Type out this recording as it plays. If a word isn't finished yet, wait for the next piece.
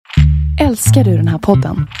Älskar du den här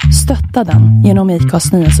podden? Stötta den genom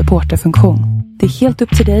IKAs nya supporterfunktion. Det är helt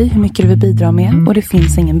upp till dig hur mycket du vill bidra med och det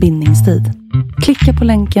finns ingen bindningstid. Klicka på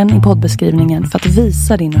länken i poddbeskrivningen för att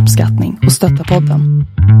visa din uppskattning och stötta podden.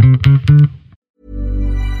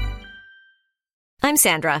 I'm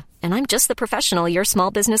Sandra, and I'm just the professional your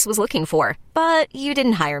small business was looking for. But you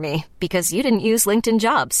didn't hire me because you didn't use LinkedIn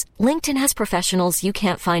Jobs. LinkedIn has professionals you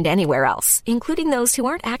can't find anywhere else, including those who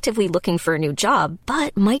aren't actively looking for a new job,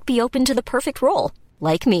 but might be open to the perfect role,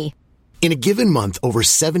 like me. In a given month, over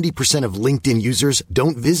 70% of LinkedIn users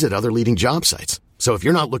don't visit other leading job sites. So if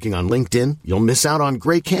you're not looking on LinkedIn, you'll miss out on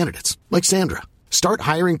great candidates like Sandra. Start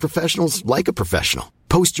hiring professionals like a professional.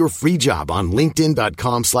 Post your free job on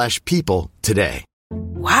linkedin.com/people today.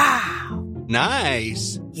 Wow.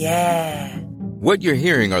 Nice. Yeah. What you're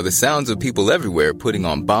hearing are the sounds of people everywhere putting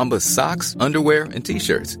on Bombas socks, underwear, and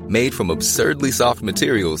T-shirts made from absurdly soft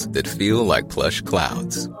materials that feel like plush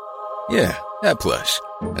clouds. Yeah, that plush.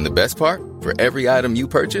 And the best part? For every item you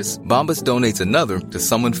purchase, Bombas donates another to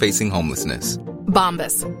someone facing homelessness.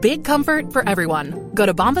 Bombas. Big comfort for everyone. Go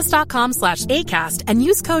to bombas.com/ACAST and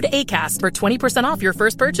use code ACAST for 20% off your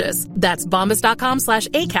first purchase. That's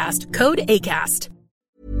bombas.com/ACAST. Code ACAST.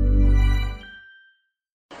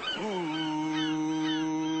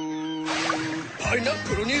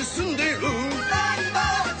 Pineapple ni sunderu.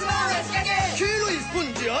 Kilo i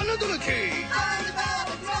sponge anadorake.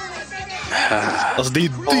 Alltså det är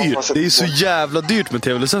dyrt. Det är så jävla dyrt med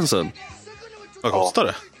tv-licensen. Vad kostar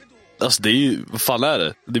det? Alltså det är ju, vad fan är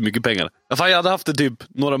det? Det är mycket pengar. Jag hade haft det typ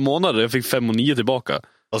några månader. Jag fick 5 900 tillbaka.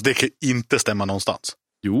 Alltså det kan inte stämma någonstans.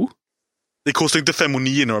 Jo. Det kostar inte 5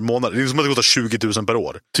 900 några månader. Det är som att det kostar 20 000 per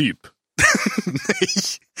år. Typ. Nej.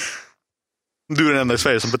 Du är den enda i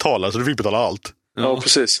Sverige som betalar, så du fick betala allt. Ja,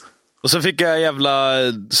 precis. Och så fick jag jävla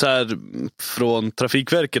så här från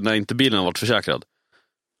Trafikverket när inte bilen har varit försäkrad.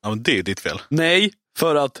 Ja, men det är ditt fel. Nej,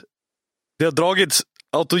 för att det har dragits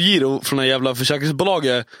autogiro från en jävla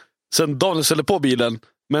försäkringsbolaget sen dagen jag ställde på bilen,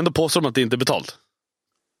 men ändå påstår de att det inte är betalt.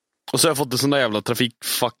 Och så har jag fått en sån där jävla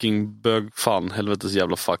trafik-fucking bög, fan, helvetes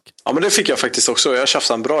jävla fuck. Ja, men det fick jag faktiskt också. Jag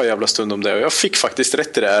tjafsade en bra jävla stund om det. Och jag fick faktiskt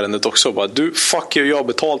rätt i det ärendet också. Bara, du, fuck you, jag har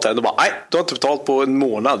betalt det här. De bara, nej, du har inte betalt på en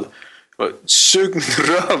månad. Bara, sug min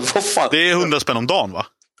röv, vad fan. Det är 100 spänn om dagen, va?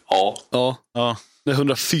 Ja. Det är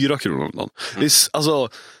 104 kronor om dagen. Det är, alltså,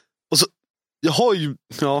 och så, jag har ju,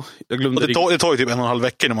 ja, jag glömde. Och det tar ju typ 1,5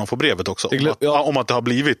 vecka när man får brevet också. Om att det har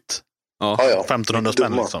blivit 1500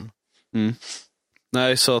 spänn liksom. Mm.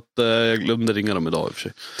 Nej, så att jag glömde ringa dem idag i och för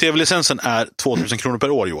sig. TV-licensen är 2000 kronor per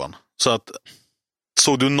år, Johan. Så att,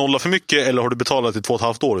 såg du nolla för mycket eller har du betalat i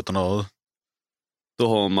 2,5 år utan att... Då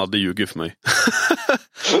har Madde ljugit för mig.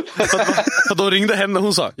 Då ringde henne och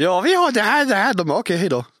hon sa, ja, vi har det här. De bara, okej, hej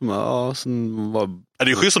då. Ja, sen var... Är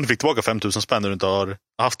det ju schysst om du fick tillbaka 5 000 spänn när du inte har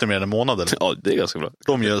haft det mer än en månad? Eller? Ja, det är ganska bra.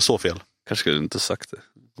 De gör så fel. Kanske skulle du inte sagt det.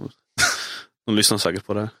 De lyssnar säkert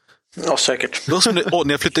på det här. Ja, säkert. Då som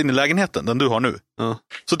när jag flyttade in i lägenheten, den du har nu. Ja.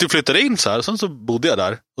 Så typ flyttade in så här, och sen så bodde jag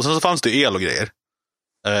där. Och sen så fanns det el och grejer.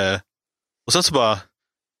 Och sen så bara,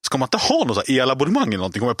 ska man inte ha något elabonnemang eller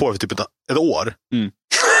någonting? Kom jag på för typ ett år. Mm.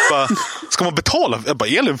 Bara, ska man betala? Jag bara,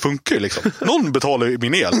 elen funkar ju liksom. Någon betalar ju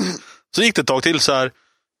min el. Så gick det ett tag till så här.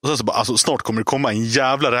 Och sen så bara, alltså snart kommer det komma en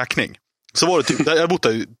jävla räkning. Så var det typ, jag bodde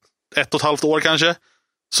 1,5 år kanske.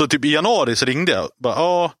 Så typ i januari så ringde jag.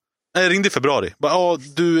 Bara, jag ringde i februari. Bara,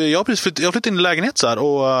 du, jag har flyttat in i lägenhet så här.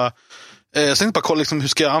 Och jag tänkte bara kolla liksom, hur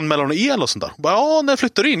ska jag anmäla någon el och sånt där. Bara, när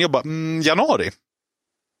flyttar du in? Jag bara, januari.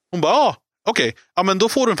 Hon bara, okej. Ja, men då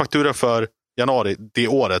får du en faktura för januari det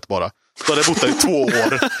året bara. Så hade jag bott där i 2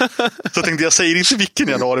 år. Så jag tänkte, jag säger inte vilken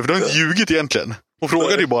januari, för du har inte ljugit egentligen. Hon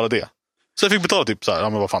frågade ju bara det. Så jag fick betala typ så här, ja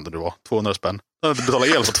men vad fan det var, 200 spänn. Jag hade inte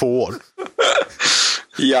betalat el för 2 år.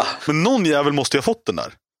 Ja. Men någon jävel måste ju ha fått den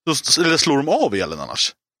där. Eller slår de av elen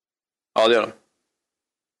annars? Ja, det gör de.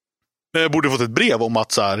 Men jag borde fått ett brev om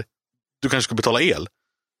att så här, du kanske ska betala el.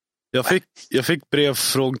 Jag fick brev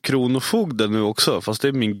från Kronofogden nu också, fast det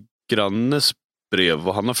är min grannes brev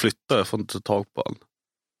och han har flyttat, jag får inte tag på han.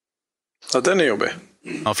 Ja, den är jobbig.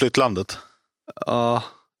 Han flytt landet. Ja,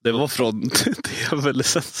 det var från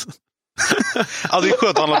tv-licensen. Ja, det är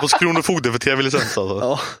skönt att handla på Kronofogden för tv-licens alltså.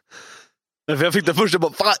 Ja. För jag fick det först och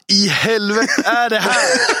bara, vad i helvete är det här?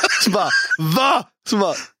 Så bara, va? Så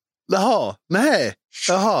bara, jaha,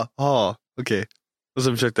 okej. Och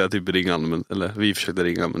så försökte jag typ ringa honom, eller vi försökte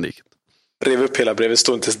ringa men det gick inte. Rev upp hela brevet,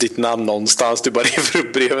 stod inte ens ditt namn någonstans. Du bara rev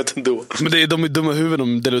upp brevet ändå. Men det är de dumma huvuden,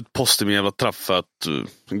 de delar ut post i min jävla trapp för att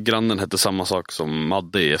grannen hette samma sak som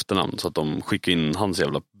Madde i efternamn. Så att de skickade in hans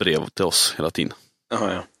jävla brev till oss hela tiden.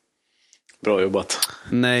 Jaha, ja. Bra jobbat.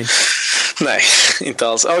 Nej. Nej, inte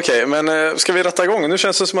alls. Okej, men ska vi ratta igång? Nu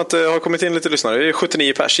känns det som att det har kommit in lite lyssnare. Det är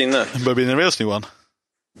 79 pers inne. Börjar bli nervös nu, Johan.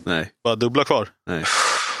 Nej. Bara dubbla kvar. Nej.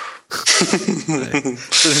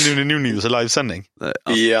 Nu så livesändning. Nej.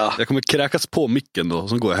 Alltså, Ja. jag kommer kräkas på micken då,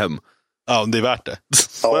 så går jag hem. Ja, det är värt det.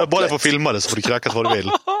 Bara få filma det så får du kräkas vad du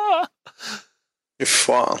vill. Fy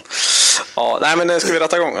fan. Ja, nej, men ska vi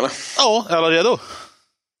ratta igång eller? Ja, är alla redo?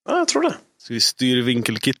 Ja, jag tror det. Ska vi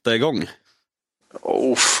styrvinkelkitta igång?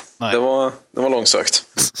 Det var långsökt.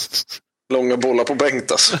 Långa bollar på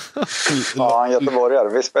Bengt alltså. Ja, en göteborgare.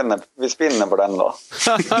 Vi spinner på den då.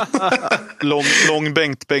 Lång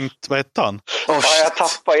Bengt, vad hette han? Ja, jag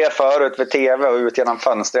tappade er förut vid tv och ut genom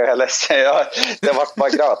fönstret. Jag är ledsen. Det var bara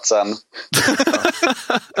gröt sen.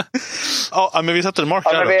 Ja, men vi sätter en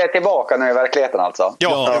marker. Ja, men vi är tillbaka nu i verkligheten alltså.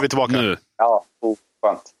 Ja, nu är vi tillbaka. Nu. Ja,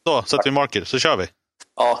 skönt. Då sätter vi marker, så kör vi.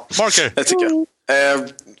 Ja, Marker. det tycker jag.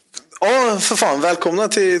 För fan, välkomna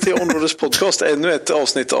till Områdets podcast. Ännu ett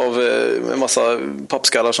avsnitt av en massa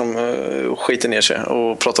pappskallar som skiter ner sig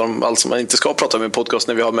och pratar om allt som man inte ska prata om i podcast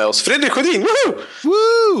när vi har med oss Fredrik Sjödin. Woo!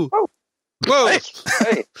 Woo! Wow!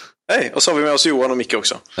 Hej! Hej! Och så har vi med oss Johan och Micke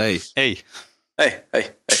också. Hej. Hej.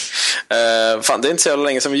 Fan, det är inte så jävla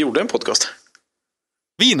länge sedan vi gjorde en podcast.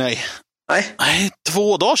 Nej,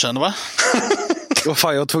 2 dagar sedan, va? Vad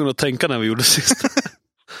fan, jag var tvungen att tänka när vi gjorde sist.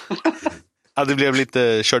 Ja, det blev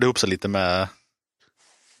lite, körde ihop sig lite med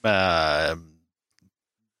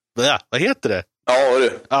vad heter det? Ja,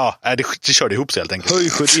 du. Ja, det körde ihop sig helt enkelt. Höj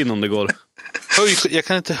Sjödin om det går. Jag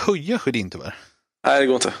kan inte höja Sjödin tyvärr. Nej, det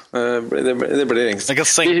går inte. Det blir inget. Jag kan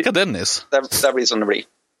sänka Dennis. Det blir som det blir.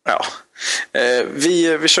 Ja.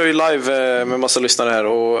 Vi kör ju live med massa lyssnare här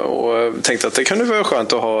och tänkte att det kan ju vara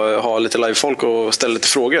skönt att ha lite live-folk och ställa lite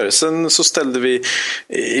frågor. Sen så ställde vi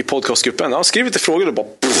i podcastgruppen, skriv lite frågor och bara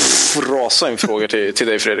rasa in frågor till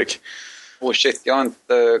dig, Fredrik. Shit, jag har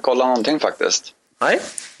inte kollat någonting faktiskt. Nej,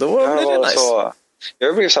 då var det nice. Jag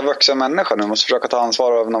har blivit så vuxen människa nu, måste försöka ta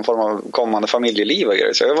ansvar över någon form av kommande familjeliv och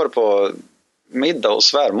grejer. Så jag har varit på middag och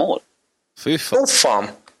svärmor. Fy fan.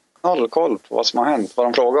 Noll koll på vad som har hänt, vad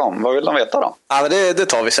de frågar om. Vad vill de veta då? Ja, men det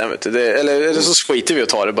tar vi sen, vet du. Eller så skiter vi och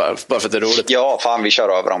tar det bara för att det är roligt. Ja, fan, vi kör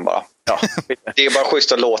över dem bara. Ja. Det är bara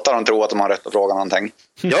schysst att låta dem tro att de har rätt att fråga någonting.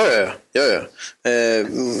 Ja.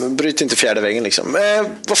 Bryt inte fjärde väggen liksom.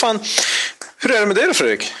 Vad fan, hur är det med dig då,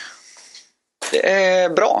 Fredrik? Det är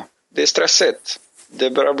bra. Det är stressigt. Det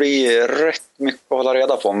börjar bli rätt mycket att hålla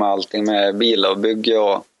reda på med allting med bil och bygge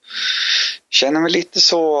och känner mig lite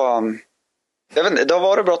så... Jag vet inte, det har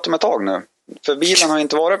varit bråttom ett tag nu. För bilen har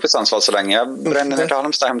inte varit på Sundsvall så länge. Jag brände ner till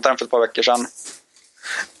Halmstad, hämtade den för ett par veckor sedan.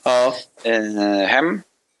 Ja. Hem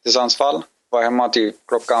till Sundsvall. Var hemma typ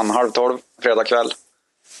 11:30 fredag kväll.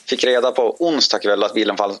 Fick reda på onsdag kväll att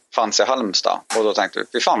bilen fanns i Halmstad. Och då tänkte vi,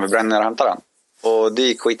 fy fan, vi bränner ner och hämtar den. Och det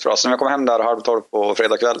gick skitbra. Så när vi kom hem där 11:30 på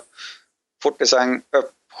fredag kväll. Fort i säng,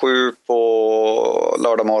 upp 7 på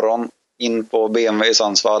lördag morgon. In på BMW i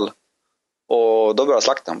Sundsvall. Och då började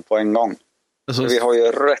slakten på en gång. Alltså, vi har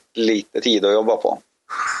ju rätt lite tid att jobba på.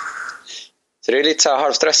 Så det är lite så här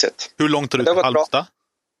halvstressigt. Hur långt är du till Halmstad?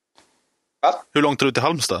 Va? Hur långt är du till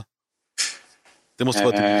Halmstad? Det måste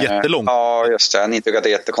vara typ jättelångt. Ja, just det. Ni tycker att det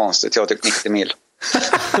är jättekonstigt. Jag tycker 90 mil.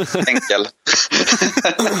 Enkel.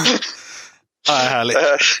 Ja, härligt.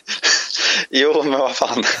 Jo, men vad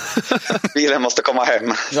fan. Bilen måste komma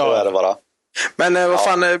hem. Så är det bara. Men vad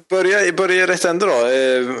fan, börja rätt ändå då.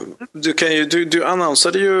 Du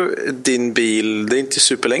annonsade ju din bil, det är inte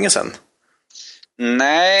superlänge sedan.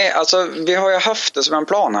 Nej, alltså vi har ju haft det som en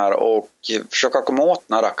plan här och försöka komma åt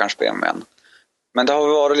den här rackarns BMWn. Men det har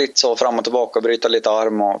varit lite så fram och tillbaka, bryta lite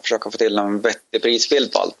arm och försöka få till en vettig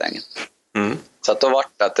prisbild på allting. Mm. Så att det har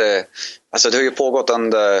varit att det har ju pågått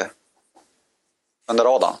under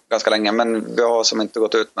radarn ganska länge, men vi har som inte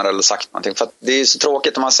gått ut med det eller sagt någonting. För att det är så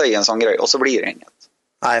tråkigt när man säger en sån grej och så blir det inget.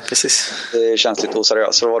 Nej, precis. Det känns lite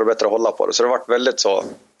oseriöst, så då var det bättre att hålla på det. Så det har varit väldigt så,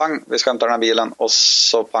 pang, vi ska hämta den här bilen och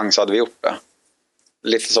så pang så hade vi gjort det.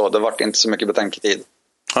 Lite så, det var inte så mycket betänketid.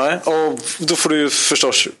 Nej, och då får du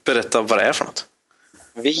förstås berätta vad det är för något.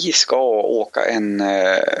 Vi ska åka en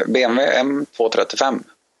BMW M235.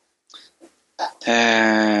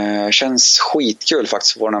 Känns skitkul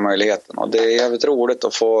faktiskt att få den här möjligheten. Och det är jävligt roligt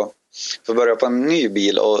att få börja på en ny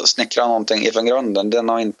bil och snickra någonting ifrån grunden. Den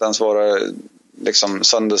har inte ens varit liksom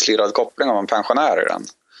sönderslirad koppling av en pensionär i den.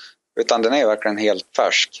 Utan den är verkligen helt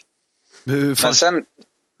färsk. Men sen...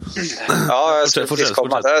 Ja, jag skulle precis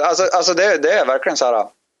komma. Alltså det är verkligen så här...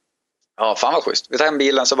 Ja, fan vad schysst. Vi tar hem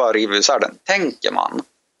bilen så bara river vi isär den. Tänker man.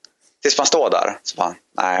 Tills man står där. Så fan,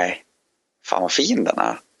 nej. Fan vad fin den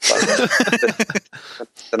är.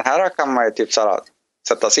 Den här kan man ju typ så här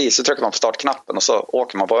sätta sig i. Så trycker man på startknappen och så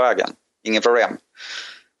åker man på vägen. Ingen problem.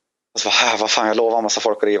 Och så vad fan, jag lovar en massa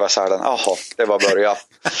folk att riva isär den. Jaha, det var börja.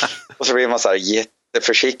 Och så blir man så här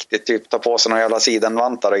jätteförsiktig, typ ta på sig några jävla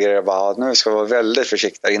sidenvantar och grejer. Bara, nu ska vi vara väldigt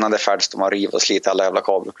försiktiga innan det färdigt. De har riv och slit alla jävla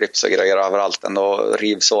kabelklips och grejer överallt. Ändå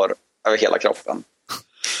rivsår över hela kroppen.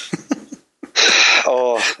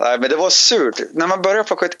 Nej, men det var surt. När man börjar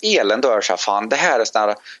plocka ut elen, då är det så här, fan, det här är sån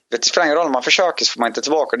här, det spelar ingen roll om man försöker så får man inte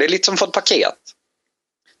tillbaka. Det är lite som att få ett paket.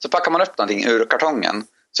 Så packar man upp någonting ur kartongen,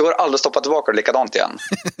 så går det aldrig att stoppa tillbaka det likadant igen.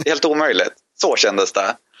 Det är helt omöjligt. Så kändes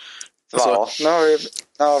det. Så,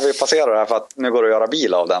 nu har vi passerat det här för att nu går det att göra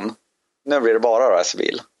bil av den. Nu blir det bara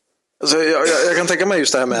racerbil. Alltså, jag kan tänka mig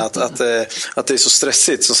just det här med att det är så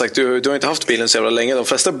stressigt. Som sagt, du har inte haft bilen så jävla länge. De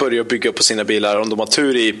flesta börjar bygga på sina bilar om de har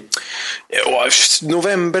tur i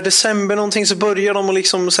november, december någonting, så börjar de att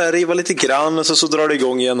liksom så här riva lite grann och så drar det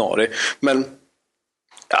igång i januari. Men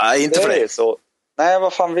inte det för det. Så. Nej,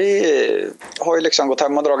 vad fan, vi har ju liksom gått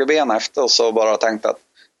hem och dragit benen efter och så bara tänkt att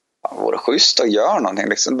det vore schysst att göra någonting.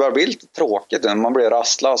 Liksom, det börjar bli lite tråkigt när man blir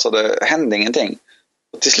rastlös och det händer ingenting.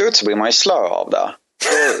 Och till slut så blir man ju slö av det.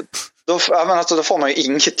 Då får man ju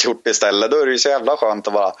inget gjort istället. Då är det ju så jävla skönt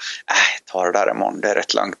att bara ta det där imorgon, det är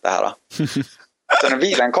rätt långt det här. Så när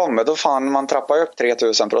bilen kommer, då fan man trappar upp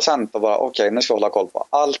 3000% och bara okej, nu ska jag hålla koll på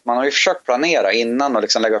allt. Man har ju försökt planera innan och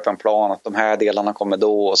liksom lägga upp en plan att de här delarna kommer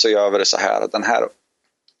då och så gör vi det så här. Den här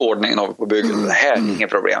ordningen har vi på bygget, det här är inget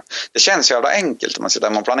problem. Det känns ju jävla enkelt om man sitter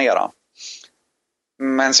hemma och planerar.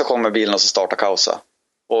 Men så kommer bilen och så startar kaoset.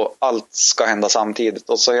 Och allt ska hända samtidigt.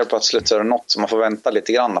 Och så helt plötsligt så är det något som man får vänta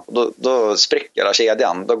lite grann på. Då spricker det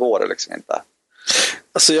kedjan. Då går det liksom inte.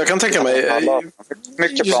 Alltså jag kan tänka mig...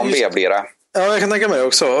 Mycket plan B blir det. Ja, jag kan tänka mig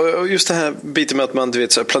också. Och just det här biten med att man så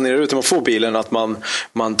här, planerar ut när man får bilen, att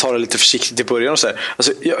man tar det lite försiktigt i början och så här.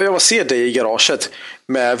 Alltså, jag ser dig i garaget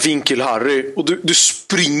med vinkel-Harry och du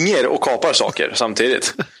springer och kapar saker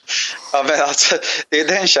samtidigt. Ja, men alltså, det är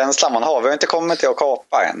den känslan man har. Vi har inte kommit till att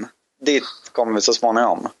kapa än. Dit kommer vi så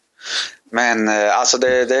småningom. Men alltså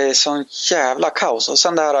det är sån jävla kaos. Och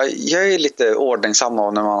sen det här, jag är lite ordningsam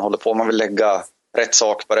när man håller på. Man vill lägga rätt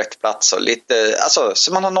sak på rätt plats och lite, alltså,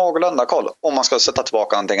 så man har någorlunda koll om man ska sätta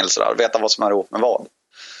tillbaka någonting eller sådär, veta vad som är ihop med vad.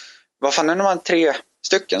 Vad fan, nu när man är 3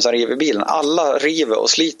 stycken som river bilen, alla river och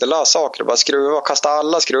sliter lös saker, bara skruva och kasta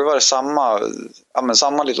alla skruvar i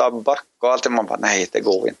samma lilla back och allt, man bara, nej, det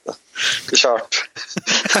går inte, det är kört.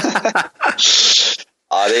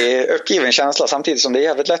 Ja, det är uppgiven känsla samtidigt som det är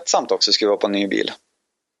jävligt lättsamt också att skruva på en ny bil.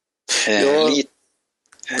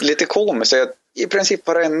 Lite komiskt är att i princip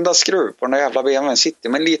varenda skruv på den där jävla BMW:n sitter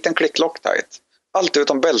med en liten klick Loctite. Allt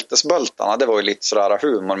utom bältesböltarna, det var ju lite sådär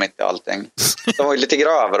humor mitt i allting. De var ju lite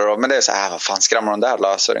grövre då, men det är så här, vad fan skrämmer de där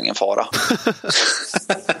löser, ingen fara.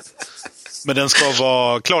 Men den ska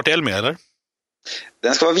vara klart el med, eller?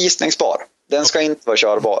 Den ska vara visningsbar. Den ska inte vara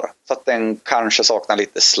körbar. Så att den kanske saknar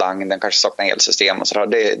lite slang, den kanske saknar elsystem och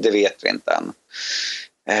sådär, det vet vi inte än.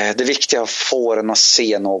 Det viktiga är att få den att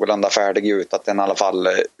se någorlunda färdig ut, att den i alla fall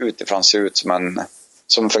utifrån ser ut som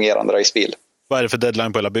en fungerande racebil. Vad är det för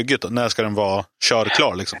deadline på hela bygget då? När ska den vara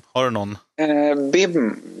körklar liksom? Har du någon?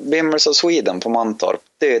 Bimmers of Sweden på Mantorp,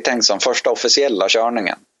 det är tänkt som första officiella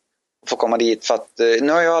körningen. Få komma dit, för att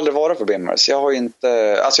nu har jag aldrig varit på Bimmers. Jag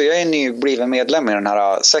är nybliven medlem i den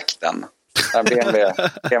här sekten.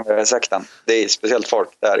 BMW-sekten. Det är speciellt folk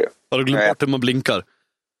där ju. Har du glömt bort hur man blinkar?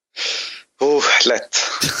 Lätt.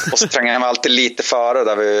 Och så tränger jag mig alltid lite före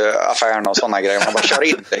där vid affärerna och sådana grejer. Man bara kör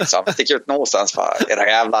in liksom. Sticker ut någonstans för era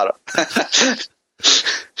jävlar.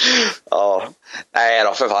 Ja. Nej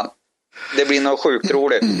då, för fan. Det blir nog sjukt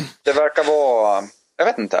roligt. Det verkar vara, jag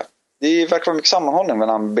vet inte. Det verkar vara mycket sammanhållning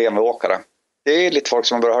mellan BMW-åkare. Det är lite folk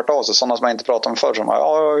som har börjat hört av sig. Sådana som jag inte pratat om förr. Som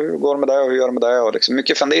hur går det med det och hur gör det med det? Och liksom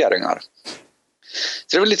mycket funderingar.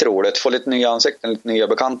 Så det är väl lite roligt. Få lite nya ansikten, lite nya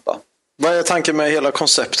bekanta. Vad är tanken med hela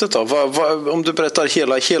konceptet då? Om du berättar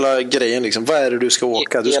hela grejen, liksom, vad är det du ska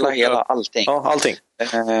åka? Hela allting. Ja, allting.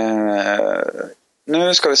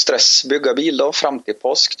 Nu ska vi stressbygga bil då, fram till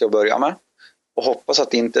påsk till att börja med. Och hoppas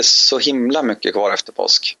att det inte är så himla mycket kvar efter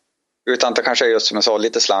påsk. Utan det kanske är just som jag sa,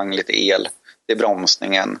 lite slang, lite el. Det är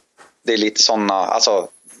bromsningen. Det är lite sådana, alltså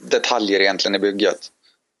detaljer egentligen i bygget.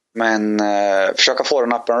 Men försöka få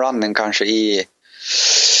den up and running kanske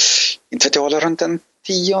inte vet jag, runt den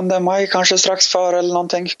 10 maj kanske strax före eller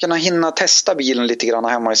någonting. Kunna hinna testa bilen lite grann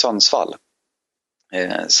hemma i Sundsvall.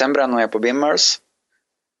 Sen bränner jag på Bimmers.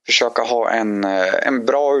 Försöka ha en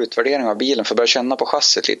bra utvärdering av bilen för att börja känna på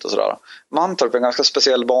chassit lite och sådär. Mantorp är en ganska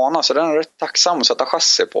speciell bana så den är rätt tacksam att sätta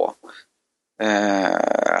chassi på.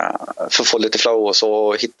 För att få lite flow och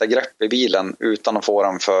så hitta grepp i bilen utan att få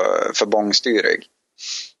den för bångstyrig.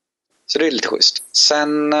 Så det är lite schysst.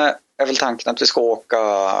 Sen är väl tanken att vi ska åka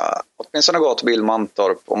åtminstone gatubil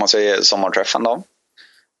Mantorp om man säger sommarträffen då.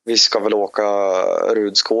 Vi ska väl åka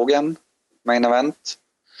Rudskogen, main event.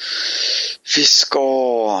 Vi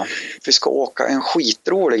ska åka en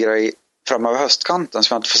skitrolig grej framöver höstkanten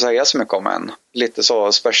som jag inte får säga så mycket om än. Lite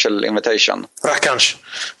så special invitation.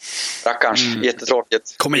 Rackarns,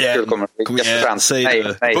 jättetråkigt. Kom igen, säg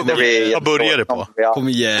det. Nej, det blir vad börjar det på? Kom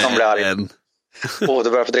igen. Det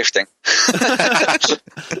börjar på drifting.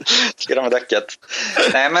 Tycker de är däcket.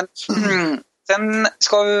 Nej, men sen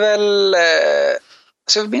ska vi väl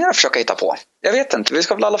försöka hitta på. Jag vet inte, vi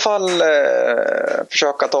ska väl i alla fall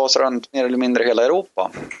försöka ta oss runt mer eller mindre hela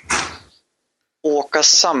Europa. Åka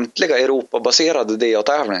samtliga Europabaserade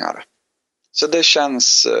DA-tävlingar. Så det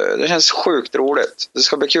känns sjukt roligt. Det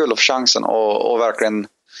ska bli kul att få chansen och verkligen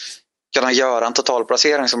kunna göra en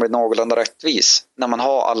totalplacering som blir någorlunda rättvis när man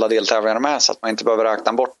har alla deltävlingar med, så att man inte behöver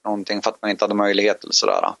räkna bort någonting för att man inte hade möjlighet eller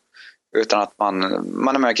sådär. Utan att man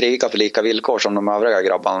är med och krigar för lika villkor som de övriga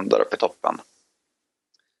grabbarna där uppe i toppen.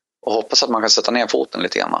 Och hoppas att man kan sätta ner foten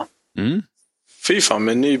lite grann. Mm. Fy fan,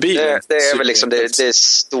 med ny bil. Det är väl liksom det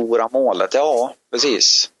stora målet. Ja,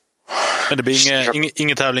 precis. Men det blir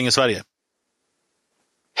ingen tävling i Sverige?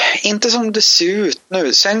 Inte som det ser ut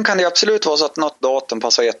nu. Sen kan det absolut vara så att något datum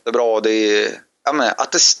passar jättebra.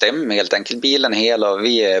 Att det stämmer helt enkelt. Bilen är hel och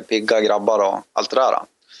vi är pigga grabbar och allt det där.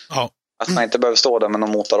 Ja. Att man inte behöver stå där med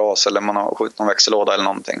någon motorras eller man har skjutit någon växellåda eller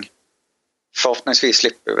någonting. Förhoppningsvis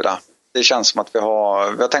slipper vi det. Det känns som att vi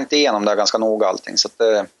har tänkt igenom det ganska noga allting. Så att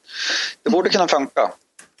det borde kunna funka.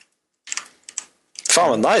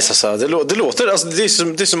 Fan vad nice alltså. Det låter, alltså det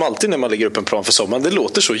är som alltid när man lägger upp en plan för sommaren. Det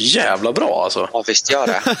låter så jävla bra alltså. Ja, visst gör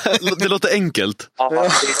det. Det låter enkelt. Ja, det är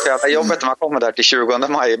så jävla jobbigt när man kommer där till 20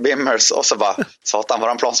 maj Bimmers och så bara, satan,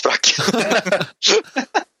 våran plan sprack.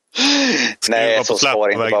 Nej, så står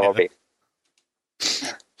det inte bara bli.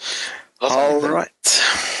 All right.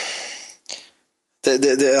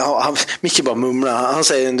 Micke bara mumlar. Han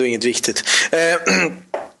säger ändå inget viktigt.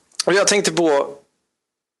 Och jag tänkte på,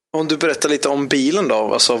 om du berättar lite om bilen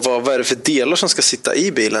då. Alltså, vad är det för delar som ska sitta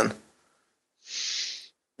i bilen?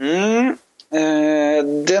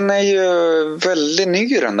 Den är ju väldigt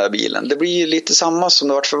ny den där bilen. Det blir ju lite samma som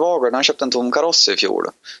det varit för Wager när han köpte en tom kaross i fjol.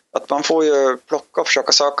 Att man får ju plocka och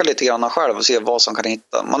försöka söka lite grann själv och se vad som kan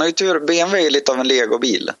hitta. Man har ju tur, BMW är lite av en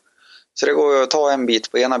Lego-bil. Så det går ju att ta en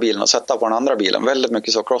bit på ena bilen och sätta på den andra bilen. Väldigt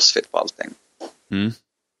mycket så crossfit på allting.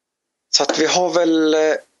 Så att vi har väl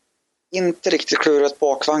inte riktigt klurat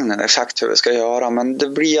bakvagnen exakt hur vi ska göra. Men det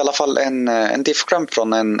blir i alla fall en diffklamp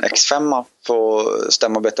från en X5 för att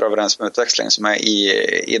stämma bättre överens med utväxlingen som är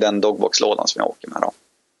i den dogbox-lådan som jag åker med då.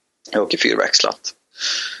 Jag åker fyrväxlat.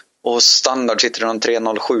 Och standard sitter det någon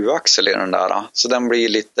 307-axel i den där. Så den blir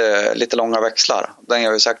lite långa växlar. Den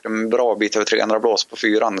gör ju säkert en bra bit över 300 blås på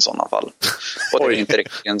fyran i sådana fall. Och det är inte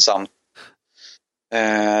riktigt ensamt.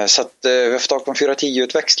 Så att vi har fått tag på en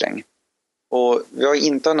 410-utväxling. Och vi har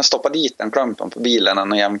inte hunnit stoppa dit den klumpen på bilen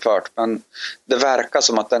än och jämfört. Men det verkar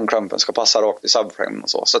som att den klumpen ska passa rakt i subframe och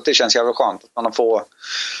så. Så att det känns jävligt skönt att man får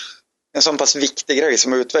en sån pass viktig grej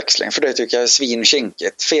som utväxling. För det tycker jag är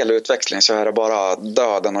svinkinkigt. Fel utväxling så är det bara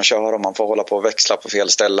döden att köra. Man får hålla på och växla på fel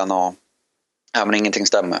ställen och men ingenting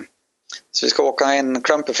stämmer. Så vi ska åka en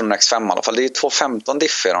klump från X5 i alla fall. Det är 215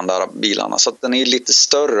 diff i de där bilarna. Så att den är lite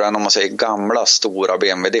större än om man säger gamla stora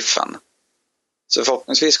BMW-diffen. Så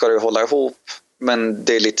förhoppningsvis ska det hålla ihop. Men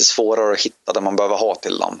det är lite svårare att hitta det man behöver ha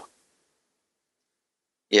till dem.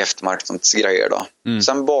 I eftermarknadsgrejer då.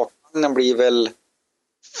 Sen bakvagnen blir väl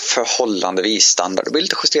förhållandevis standard. Det blir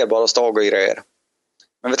lite justerbara stag och grejer.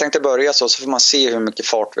 Men vi tänkte börja så får man se hur mycket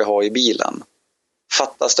fart vi har i bilen.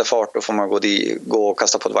 Fattas det fart då får man gå och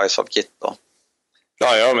kasta på ett Weissfab-kit då.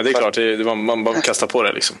 Ja, men det är klart. Man bara kastar på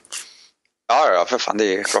det liksom. Ja, för fan,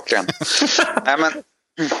 det är klockrent. Nej, men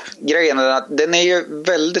grejen är att den är ju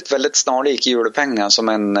väldigt, väldigt snarlik hjulpengen som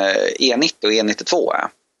en E90 och E92 är.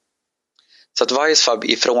 Så att Weissfab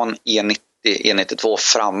ifrån E90, E92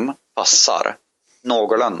 fram passar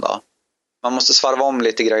någorlunda. Man måste svarva om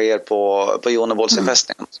lite grejer på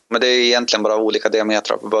Uniball-fästningen. Men det är egentligen bara olika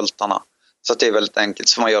diametrar på bultarna. Så att det är väldigt enkelt.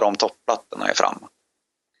 Så man gör om topplattorna i fram.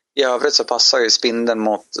 I övrigt så passar ju spindeln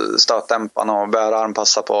mot stötdämparna och bärarm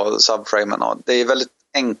passar på subframen. Och det är väldigt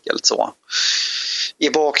enkelt så. I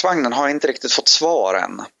bakvagnen har jag inte riktigt fått svar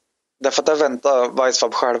än. Därför att där väntar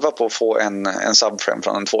Weissfab själva på att få en subframe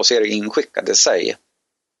från en 2-serie inskickad i sig.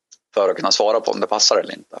 För att kunna svara på om det passar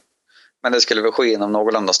eller inte. Men det skulle väl ske inom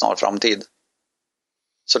någorlunda snar framtid.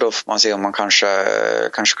 Så då får man se om man kanske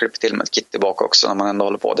klipper till med ett kit tillbaka också när man ändå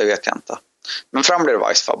håller på. Det vet jag inte. Men fram blir det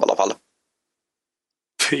Weissfab i alla fall.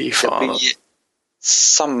 Fy fan.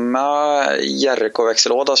 samma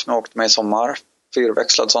Jericho-växellåda som jag åkte med i sommar.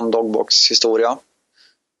 4-växlad sån dogbox-historia.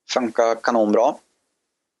 Funkar kanonbra.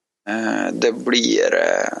 Det blir...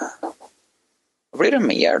 Vad blir det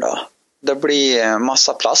mer då? Det blir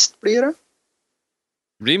massa plast blir det.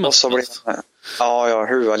 Det blir massa plast? Ja,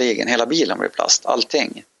 huvudligen. Hela bilen blir plast.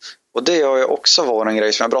 Allting. Och det har ju också varit en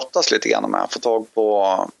grej som jag brottas lite grann med. Att få tag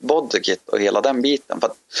på bodykit och hela den biten. För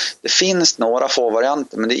att det finns några få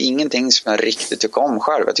varianter, men det är ingenting som jag riktigt tycker om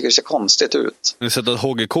själv. Jag tycker det ser konstigt ut. Jag har sett att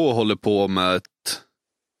HGK håller på med ett...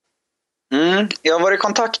 Jag har varit i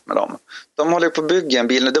kontakt med dem. De håller på att bygga en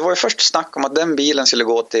bil. Det var ju först snack om att den bilen skulle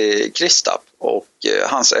gå till Kristap och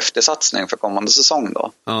hans eftersatsning för kommande säsong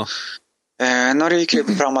då. Ja. Nu har det ju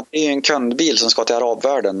krypit fram att det är en kundbil som ska till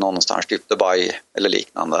arabvärlden någonstans, typ Dubai eller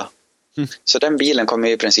liknande. Så den bilen kommer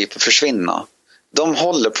ju i princip att försvinna. De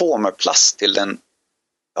håller på med plast till den,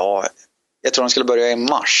 ja, jag tror de skulle börja i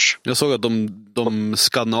mars. Jag såg att de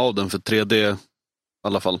skannade av den för 3D i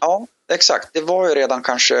alla fall. Ja, exakt. Det var ju redan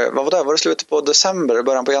kanske, vad var det? Var det slutet på december,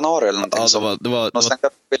 början på januari eller någonting? Ja, det var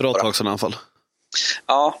bra tag sedan i alla fall.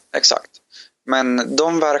 Ja, exakt. Men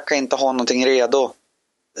de verkar inte ha någonting redo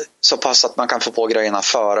så pass att man kan få på grejerna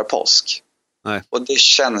före påsk. Nej. Och det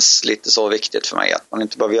känns lite så viktigt för mig att man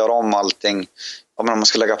inte behöver göra om allting. Om man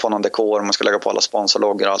ska lägga på någon dekor, man ska lägga på alla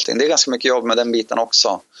sponsorloggar och allting. Det är ganska mycket jobb med den biten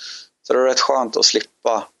också. Så det är rätt skönt att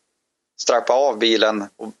slippa strappa av bilen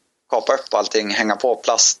och kapa upp allting, hänga på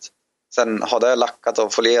plast. Sen har det lackat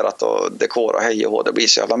och folierat och dekor och hej och hå. Det blir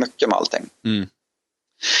så jävla mycket med allting.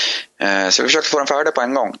 Så vi försökte få den färdig på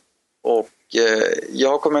en gång. Och jag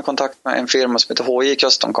har kommit i kontakt med en firma som heter HI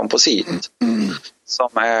Custom Composite. Som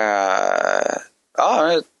är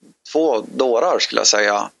 2 dårar skulle jag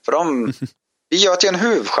säga. För vi gör till en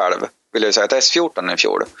huv själv, vill jag säga, till S14 i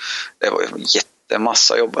fjol. Det var ju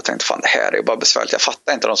jättemassa jobb. Jag tänkte, fan det här är ju bara besvärligt. Jag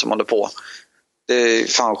fattar inte de som håller på. Det är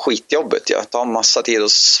fan skitjobbigt. Det tar massa tid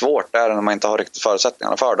och svårt där när man inte har riktigt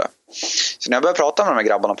förutsättningarna för det. Så när jag började prata med de här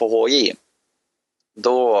grabbarna på HI,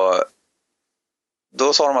 då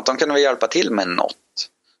sa de att de kunde väl hjälpa till med något.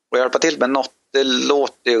 Och hjälpa till med något, det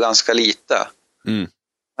låter ju ganska lite.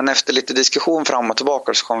 Men efter lite diskussion fram och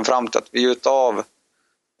tillbaka så kom vi fram till att vi utav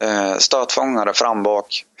stötfångare fram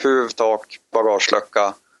bak, huvudtak,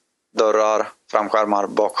 bagagelucka, dörrar, framskärmar,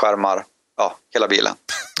 bakskärmar, ja, hela bilen.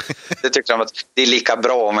 Det tyckte de att det är lika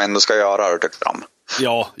bra om ändå ska göra det, tyckte de.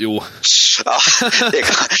 Ja, jo. Ja,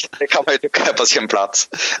 det kan man ju tycka är på sin plats.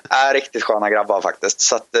 Är riktigt sköna grabbar faktiskt.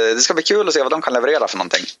 Så att, det ska bli kul att se vad de kan leverera för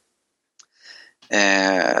någonting.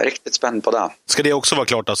 Riktigt spänd på det. Ska det också vara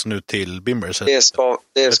klart alltså nu till Bimbers? Det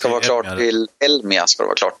ska vara klart till Elmia, ska det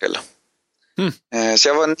vara klart till. Så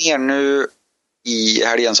jag var ner nu i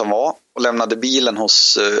helgen som var och lämnade bilen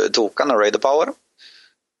hos Tokan och Raider Power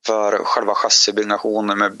för själva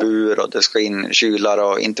chassibyggnationen med bur, och det ska in kylar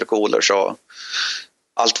och intercoolers och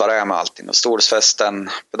allt vad det är med allting. Och stolsfästen,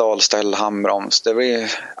 pedalställ, handbroms.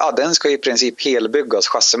 Den ska i princip helbyggas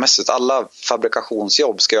chassimässigt. Alla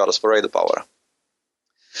fabrikationsjobb ska göras på Raider Power.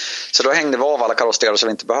 Så då hängde vi av alla karossdelar som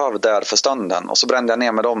vi inte behöver där för stunden. Och så brände jag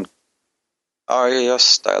ner med dem. Ja,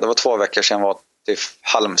 just det. Det var 2 veckor sedan jag var till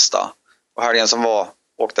Halmstad. Och helgen som var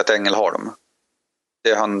åkte till Ängelholm. Det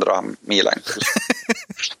är 100 mil enkelt.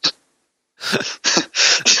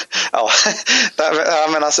 Ja,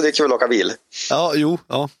 men alltså det är kul att åka bil. Ja, jo,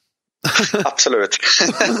 ja. Absolut.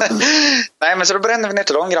 Nej, men så då brände vi ner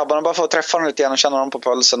till de grabbarna bara för att träffa dem lite grann och känna dem på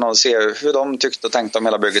pulsen och se hur de tyckte och tänkte om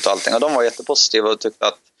hela bygget och allting. Och de var jättepositiva och tyckte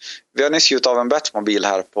att vi har nyss gjort av en Batmobil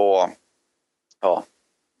här på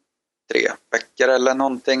 3 veckor eller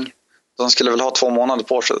någonting. De skulle väl ha 2 månader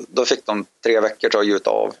på sig. Då fick de 3 veckor till att gjuta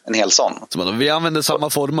av en hel sån. Så vi använder samma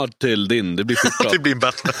formar till din. Det blir skitbra. Det blir en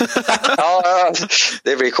Batman. Ja,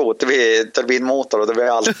 det blir coolt. Det blir turbinmotor och det blir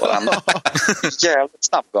allt på den. Jävligt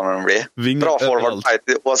snabbt kommer den bli. Vingar bra forward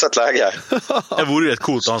fight oavsett läge. Det vore rätt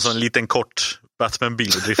coolt att ha en sån liten kort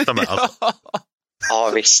Batman-bil att drifta med. Alltså. Ja,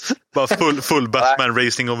 visst. Bara full Batman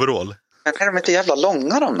racing overall. Men är de inte jävla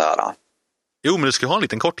långa de där då? Jo, men du ska ha en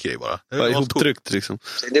liten kort grej bara. Bara ihoptryckt liksom.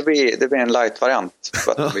 Det blir en light-variant.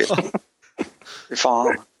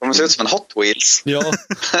 Fan, de ser ut som en Hot Wheels. Ja.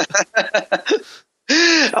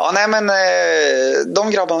 Ja, nej men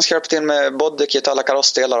de grabbarna ska hjälpa till med bodykit, alla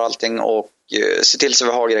karossdelar och allting, och se till så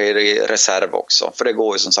vi har grejer i reserv också, för det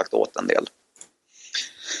går ju som sagt åt en del.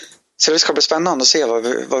 Så det ska bli spännande att se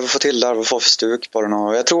vad vi får till där, vad vi får för stuk på den,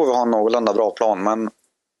 och jag tror vi har en någorlunda bra plan, men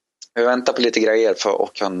vi väntar på lite grejer för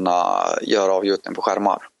att kunna göra avgjutning på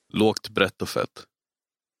skärmar. Lågt, brett och fett.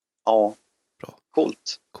 Ja, bra.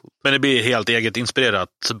 Coolt. Men det blir helt eget inspirerat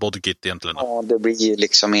bodykit egentligen? Ja, det blir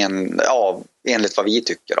liksom enligt vad vi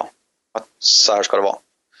tycker då. Att så här ska det vara.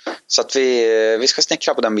 Så att vi ska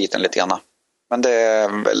snickra på den biten lite grann. Men det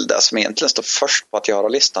är väl det som egentligen står först på att göra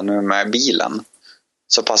listan nu med bilen.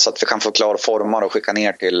 Så pass att vi kan få klara formar och skicka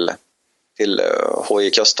ner till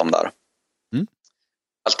HJ Custom där.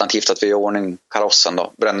 Alternativt att vi gör ordning karossen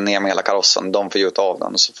då. Bränner ner med hela karossen. De får gjuta av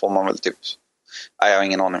den. Så får man väl typ, jag har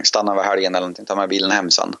ingen aning, stanna över helgen eller någonting. Ta med bilen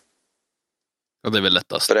hem sen. Ja, det är väl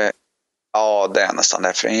lättast. Det är nästan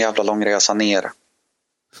det. För det är en jävla lång resa ner.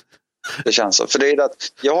 Det känns så. För det är det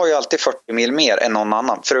att jag har ju alltid 40 mil mer än någon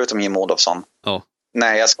annan. Förutom Jim Odofsson. Ja.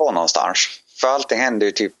 Nej, jag ska någonstans. För allting händer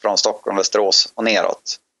ju typ från Stockholm, Västerås och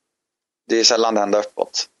neråt. Det är sällan det händer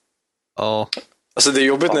uppåt. Ja. Alltså det är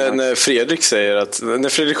jobbigt när Fredrik säger att, när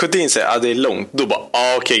Fredrik Sjödin säger att det är långt, då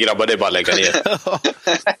bara, okej grabbar, det är bara att lägga ner.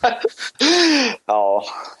 Ja.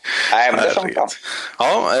 Nej, men det funkar.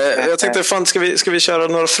 Ja, jag tänkte, fan, ska vi köra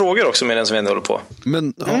några frågor också med den som vi ändå håller på?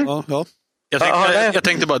 Men, ja. Jag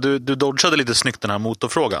tänkte bara, du dodgade lite snyggt den här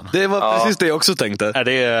motorfrågan. Det var precis det jag också tänkte. Är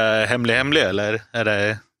det hemlig eller är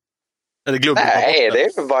det glubb? Nej, det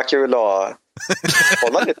är bara kul att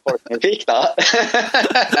hålla lite folk nyfikna.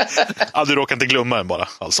 Ja, du råkar inte glömma den bara,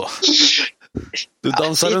 alltså. Du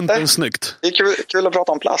dansar runt den snyggt. Det är kul att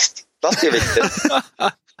prata om plast. Plast är viktigt.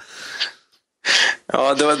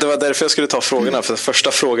 Ja, det var därför jag skulle ta frågorna. För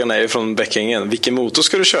första frågan är ju från Bäckingen. Vilken motor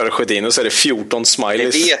ska du köra, Sjödin? Och så är det 14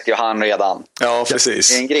 smileys. Det vet ju han redan. Ja, precis.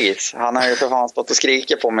 Det är en gris. Han har ju för fan stått och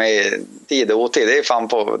skrikit på mig tid och otid. Det är fan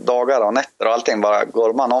på dagar och nätter och allting. Bara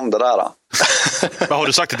går man om det där. Vad har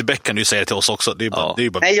du sagt det till Bäcken? Du säger till oss också. Det är bara, det är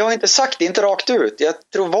bara... Nej, jag har inte sagt det. Inte rakt ut. Jag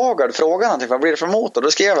tror Vagard frågade vad blir det för motor.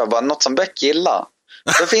 Då skrev jag bara något som Bäck gillar.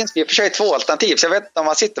 Då finns det i och för sig 2 alternativ. Så jag vet inte om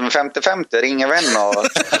man sitter med 50-50, ringer vän och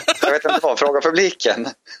jag vet inte vad, fråga publiken.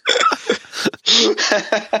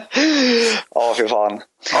 Ja, för fan.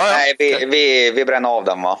 Nej, vi bränner av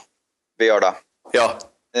den, va? Vi gör det. Ja.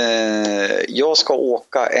 Jag ska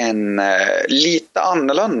åka en lite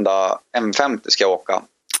annorlunda M50 ska jag åka.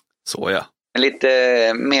 Så ja. En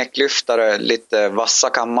lite meklyftare, lite vassa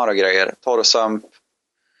kammar och grejer. Torrsump.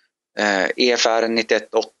 EFR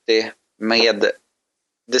 9180 med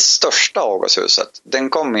det största avgashuset. Den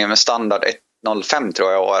kommer ju med standard 105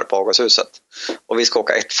 tror jag är på avgashuset. Och vi ska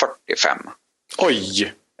åka 145.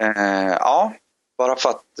 Oj! Ja, bara för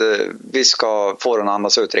att vi ska få den att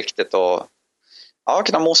andas ut riktigt och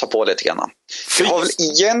kunna mosa på lite grann. Vi har väl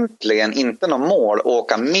egentligen inte någon mål att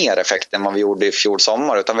åka mer effekt än vad vi gjorde i fjol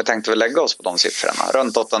sommar, utan vi tänkte väl lägga oss på de siffrorna.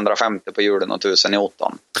 Runt 850 på hjulen och 1000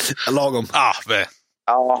 Newton. Lagom.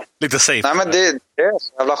 Ja. Lite safe. Nej, men det är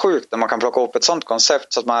så jävla sjukt när man kan plocka upp ett sånt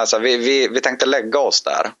koncept så att man är så här, vi tänkte lägga oss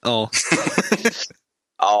där. Ja.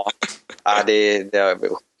 Ja, det är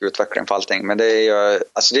utveckling på allting. Men det är ju,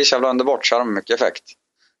 alltså det är så jävla underbart så har de mycket effekt.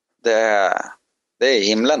 Det är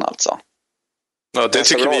himlen alltså. Ja, det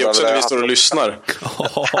tycker vi också när vi står och lyssnar.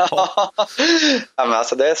 Ja, men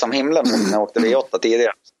alltså det är som himlen när jag åkte V8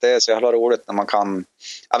 tidigare. Det är så jävla roligt när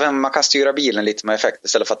man kan styra bilen lite med effekt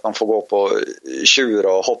istället för att man får gå på tjur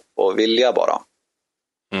och hopp och vilja bara.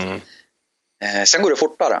 Sen går det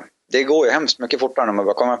fortare. Det går ju hemskt mycket fortare när man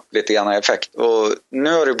börjar komma upp lite grann i effekt. Och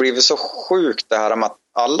nu har det blivit så sjukt det här med att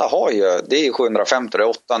alla har ju, det är 750, det är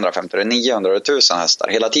 850, det är 900, det är 1000 hästar.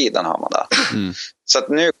 Hela tiden har man det. Så att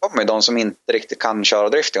nu kommer de som inte riktigt kan köra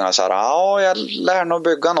drifting och säger jag lär nog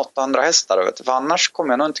bygga en 800 hästar, vet du, för annars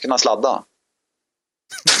kommer jag nog inte kunna sladda.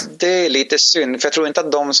 Det är lite synd, för jag tror inte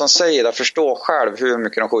att de som säger det förstår själv hur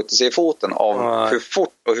mycket de skjuter sig i foten av hur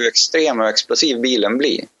fort och hur extrem och explosiv bilen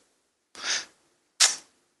blir.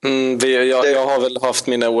 Jag har väl haft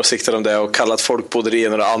mina åsikter om det och kallat folk både det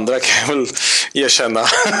ena och det andra, kan jag väl erkänna.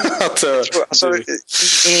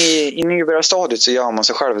 I nybörjarstadiet så gör man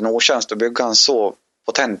sig själv en otjänst att bygga en så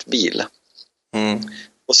potent bil.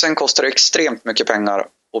 Och sen kostar det extremt mycket pengar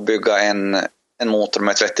att bygga en motor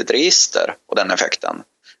med 30 register och den effekten.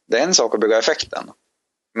 Det är en sak att bygga effekten,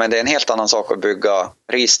 men det är en helt annan sak att bygga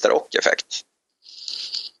register och effekt.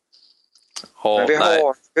 Men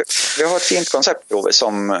vi har ett fint koncept, Rovi,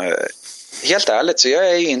 som helt ärligt så jag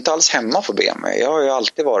är ju inte alls hemma på BMW. Jag har ju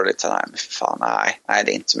alltid varit lite så nej,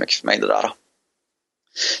 det är inte så mycket för mig det där.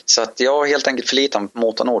 Så att jag har helt enkelt förlitat mig på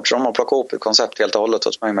Motornord, så de har plockat upp ett koncept helt och hållet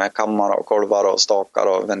hos mig med kammar och kolvar och stakar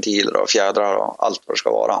och ventiler och fjädrar och allt vad det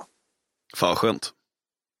ska vara. Fan skönt.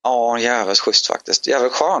 Ja, jävligt schysst faktiskt.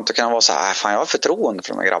 Jävligt skönt att kunna vara så här, fan jag har förtroende för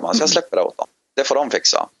de här grabbarna så jag släpper det åt dem. Det får de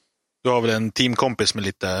fixa. Du har väl en teamkompis med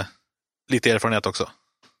lite erfarenhet också?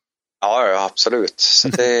 Ja, absolut. Så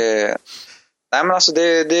nej, men alltså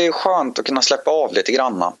det är skönt att kunna släppa av lite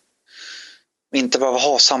grann. inte behöva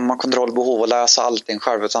ha samma kontrollbehov och läsa allting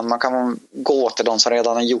själv, utan man kan gå till de som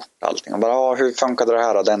redan har gjort allting och bara, hur funkade det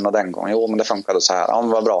här och den gången? Jo, men det funkade så här. Ja,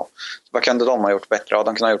 men vad bra. Vad kunde de ha gjort bättre? Ja,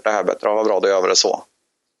 de kunde ha gjort det här bättre. Ja, vad bra, då gör vi det så.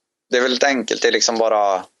 Det är väldigt enkelt. Det är liksom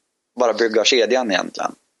bara bygga kedjan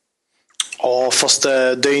egentligen. Ja, fast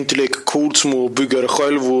det är inte lika coolt som att bygga det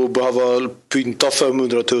själv och behöva pynta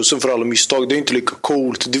 500 000 för alla misstag. Det är inte lika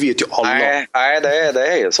coolt, det vet ju alla. Nej, det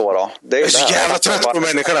är ju så då. Det är så jävla trött på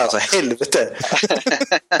människorna, alltså. Helvete.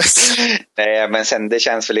 Nej, men sen det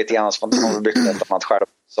känns väl lite grann som att man har byggt ett annat själv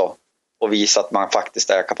så, och visa att man faktiskt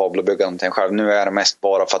är kapabel att bygga någonting själv. Nu är det mest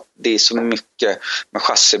bara för att det är så mycket med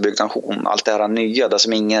chassibyggnation, allt det här nya där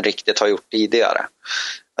som ingen riktigt har gjort tidigare.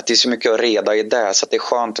 Att det är så mycket att reda i det, så att det är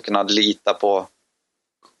skönt att kunna lita på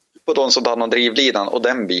de som tar någon drivlinan och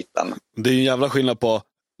den biten. Det är en jävla skillnad på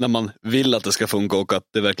när man vill att det ska funka och att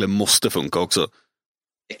det verkligen måste funka också.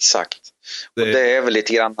 Exakt. Och det är väl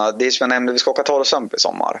lite grann, det är som jag nämnde, vi ska åka Talosump i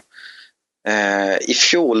sommar. I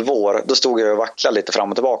fjol vår, då stod jag och vacklade lite fram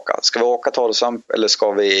och tillbaka. Ska vi åka Talosump eller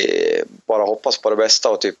ska vi bara hoppas på det bästa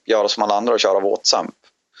och typ göra som alla andra och köra våtsump?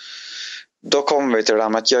 Då kommer vi till det där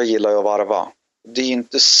med att jag gillar att varva. Det är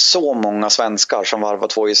inte så många svenskar som varvar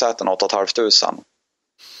 2 i säten 8 500.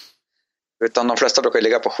 Utan de flesta brukar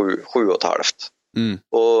ligga på 7 500.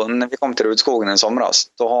 Och när vi kom till Rudskogen i somras,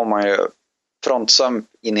 då har man ju frontsump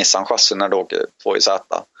i Nissan-chassin när du åker 2 i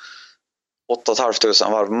säta. 8 500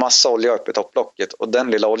 varv, massa olja upp i topplocket. Och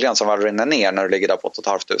den lilla oljan som rinner ner när du ligger där på 8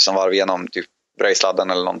 500 varv genom typ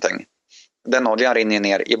brejsladden eller någonting. Den oljan rinner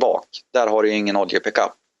ner i bak. Där har du ju ingen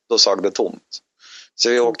oljepickup. Då såg det tomt. Så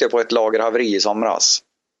vi åkte på ett lagerhaveri i somras.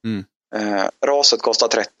 Raset kostar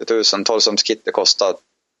 30 000. Talosump-kittet kostar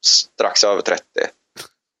strax över 30.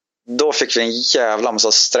 Då fick vi en jävla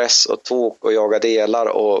massa stress och tok och jaga delar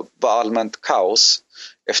och var allmänt kaos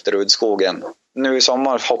efter Rudskogen. Nu i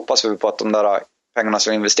sommar hoppas vi på att de där pengarna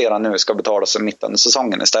som vi investerar nu ska betalas i mitten av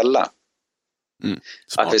säsongen istället.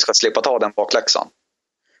 Att vi ska slippa ta den bakläxan.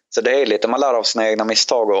 Så det är lite, man lär av sina egna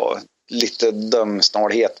misstag och lite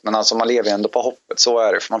dömsnålhet. Men alltså man lever ändå på hoppet, så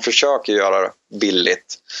är det. För man försöker göra det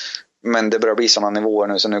billigt. Men det börjar bli sådana nivåer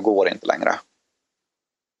nu så nu går det inte längre.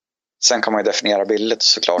 Sen kan man ju definiera billigt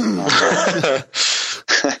såklart.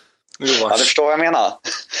 Ja, du förstår vad jag menar.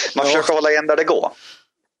 Man försöker hålla igen där det går.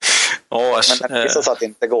 Men när det visar sig att det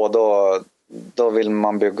inte går, då vill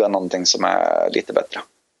man bygga någonting som är lite bättre.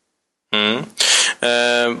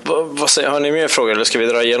 Vad säger, har ni mer frågor eller ska vi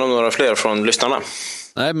dra igenom några fler från lyssnarna?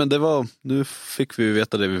 Nej, men nu fick vi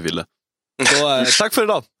veta det vi ville. Så, tack för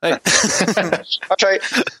idag. Hej. Okej.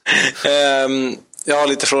 Jag har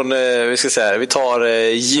lite från, vi ska säga, vi tar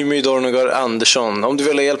Jimmy Dornegård Andersson. Om du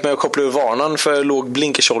vill ha hjälp med att koppla ur varnan för låg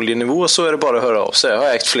blinkersoljenivå så är det bara att höra av sig. Jag har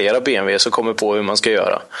ägt flera BMW som kommer på hur man ska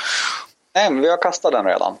göra. Nej, men vi har kastat den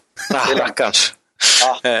redan. Kanske.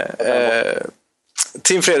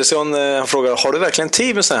 Tim Fredriksson frågar, har du verkligen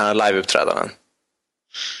tid med sådana här liveuppträdanden?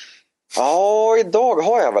 Ja, idag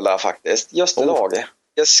har jag väl det faktiskt. Just idag.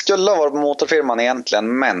 Jag skulle ha varit på motorfirman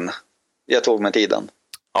egentligen, men jag tog mig tiden.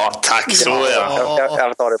 Ja, tack så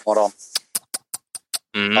jag tar det på morgon.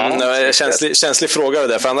 Känslig fråga det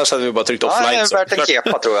där, för annars hade vi bara tryckt offline. Ja, det är värt en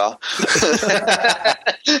kepa tror jag.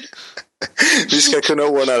 Vi ska kunna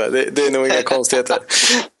ordna det. Det är nog inga konstigheter.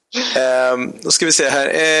 Då ska vi se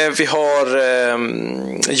här. Vi har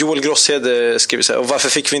Joel Grosshed ska vi säga. Och varför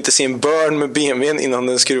fick vi inte se en burn med BMWn innan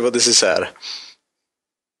den skruvades isär?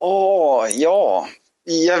 Ja.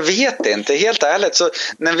 Jag vet inte, helt ärligt. Så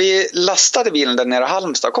när vi lastade bilen där nere i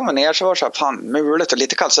Halmstad, kom vi ner så var det så här, fan, mulet och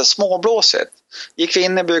lite kallt, så småblåsigt. Gick vi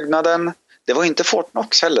in i byggnaden, det var inte Fort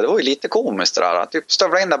Knox heller, det var ju lite komiskt det där. Typ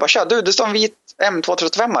stövla in där, bara tja, det står en vit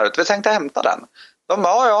M235 här ute, vi tänkte hämta den. De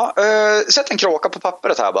bara, sätt en kråka på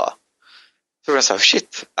pappret här bara. Så jag sa,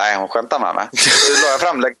 shit, nej hon skämtar med mig. Så la jag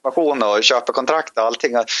fram legitimation och köpekontrakt och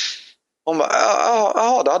allting. Hon bara,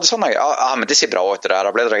 ja, du hade sådana grejer. Ja, men det ser bra ut det där.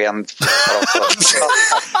 Jag blev dragen.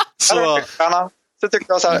 Så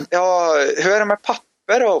tyckte jag så här, hur är det med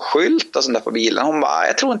papper och skylt och sånt där på bilen? Hon bara,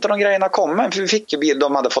 jag tror inte de grejerna kommer. För vi fick ju bil,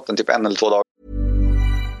 de hade fått den typ 1 eller 2 dagar.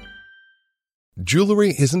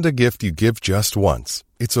 Jewelry isn't a gift you give just once.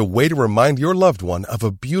 It's a way to remind your loved one of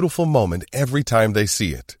a beautiful moment every time they see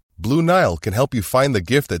it. Blue Nile can help you find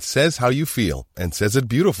the gift that says how you feel and says it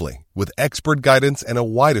beautifully, with expert guidance and a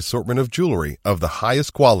wide assortment of jewelry of the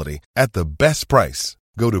highest quality at the best price.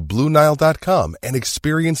 Go to BlueNile.com and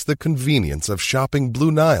experience the convenience of shopping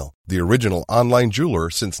Blue Nile, the original online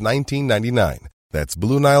jeweler since 1999. That's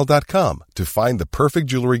BlueNile.com to find the perfect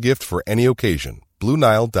jewelry gift for any occasion.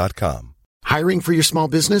 BlueNile.com. Hiring for your small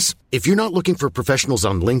business? If you're not looking for professionals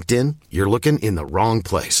on LinkedIn, you're looking in the wrong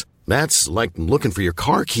place. That's like looking for your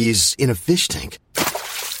car keys in a fish tank.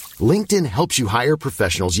 LinkedIn helps you hire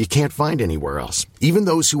professionals you can't find anywhere else, even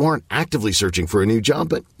those who aren't actively searching for a new job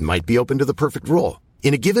but might be open to the perfect role.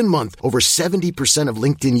 In a given month, over 70% of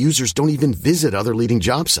LinkedIn users don't even visit other leading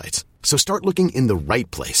job sites. So start looking in the right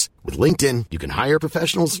place. With LinkedIn, you can hire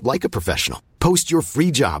professionals like a professional. Post your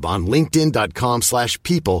free job on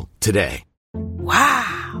linkedin.com/people today.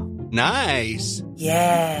 Wow. Nice.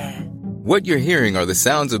 Yeah. What you're hearing are the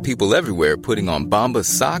sounds of people everywhere putting on Bombas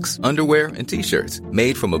socks, underwear, and T-shirts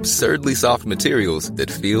made from absurdly soft materials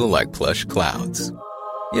that feel like plush clouds.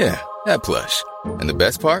 Yeah, that plush. And the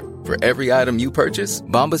best part? For every item you purchase,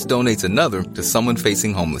 Bombas donates another to someone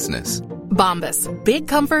facing homelessness. Bombas. Big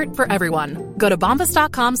comfort for everyone. Go to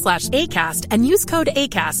bombas.com/ACAST and use code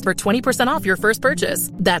ACAST for 20% off your first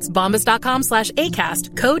purchase. That's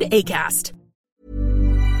bombas.com/ACAST. Code ACAST.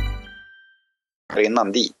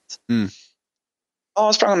 Innan dit.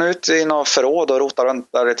 Ja, sprang han ut i något förråd och rotade runt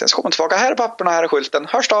där. Så kom han tillbaka. Här är papperna, här är skylten.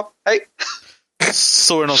 Hörs då, hej.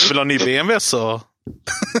 Så är det någon som vill ha en ny BMW så...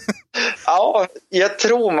 Ja, jag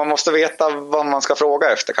tror man måste veta vad man ska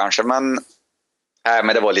fråga efter kanske. Men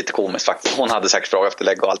det var lite komiskt faktiskt. Hon hade säkert frågat efter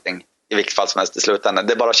lägg och allting. I vilket fall som helst i slutändan.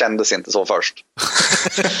 Det bara kändes inte så först.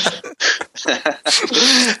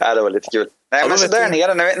 Det var lite kul. Nej, men så där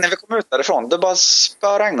nere, när vi kom ut därifrån, det bara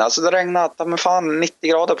spöregnade. Alltså det regnade med fan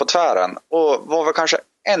 90 grader på tvären. Och var väl kanske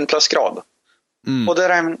 1 plusgrad. Och det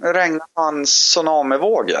regnade fan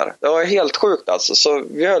tsunamivågor. Det var helt sjukt alltså. Så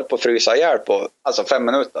vi höll på att frysa ihjäl på 5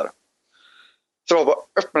 minuter. Så då bara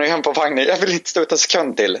öppnade jag hem på vagnen. Jag vill inte stå ut en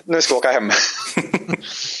sekund till. Nu ska jag åka hem.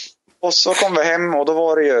 Och så kom vi hem och då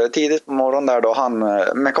var det ju tidigt på morgonen där då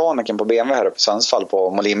mekaniken på BMW här på Sundsvall på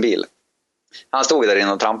Molinbil. Han stod där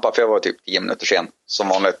inne och trampade för jag var typ 10 minuter sen. Som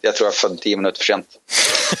vanligt. Jag tror jag född 10 minuter för sent.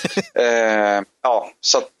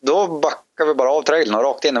 Så då backade vi bara av trailern och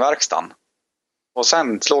rakt in i verkstaden. Och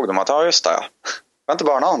sen slog de att, just det. Jag kan inte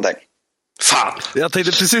bara någonting. Fan! Jag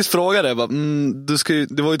tänkte precis fråga det.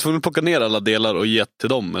 Du var ju tvungen att plocka ner alla delar och ge till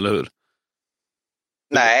dem, eller hur?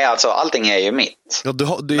 Nej, alltså allting är ju mitt. Ja, du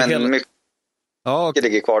men hela... mycket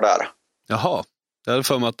ligger kvar där. Jaha. Jag hade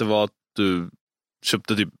för mig att det var att du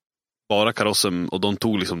köpte typ bara karossen och de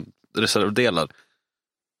tog liksom reservdelar.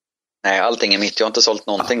 Nej, allting är mitt. Jag har inte sålt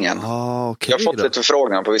någonting än. Okay, jag har fått lite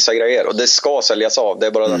förfrågningar på vissa grejer och det ska säljas av. Det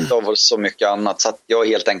är bara att det har varit så mycket annat så att jag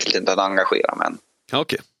helt enkelt inte har engagerat mig än.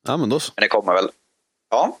 Okej, ja men då så. Men det kommer väl.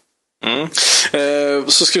 Ja.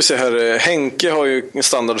 Så ska vi se här. Henke har ju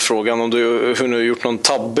standardfrågan om hur du har gjort någon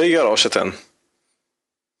tabbe i garaget än.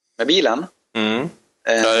 Med bilen?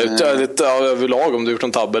 Överlag om du har gjort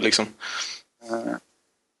någon tabbe liksom.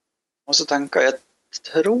 Och så tänker jag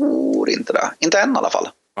tror inte det. Inte än i alla fall.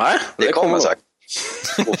 Nej, det kommer säkert.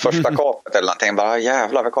 På första kapet eller någonting. Bara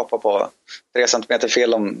jävlar, vi kapar på 3 centimeter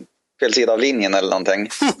fel sida av linjen eller någonting.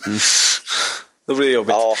 Då blir det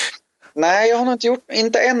jobbigt. Ja. Nej, jag har nog inte gjort,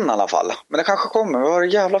 inte än i alla fall. Men det kanske kommer. Vi var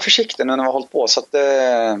jävla försiktiga nu när vi har hållit på. Så att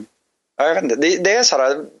jag vet inte. Det är så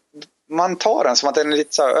här, man tar den som att den är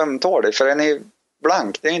lite så här ömtålig. För den är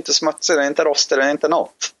blank, den är inte smutsig, den är inte rostig, den är inte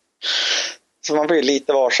något. Så man blir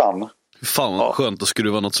lite varsam. Fan vad skönt att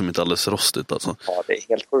skruva något som inte är alldeles rostigt alltså. Ja, det är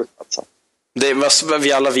helt sjukt alltså.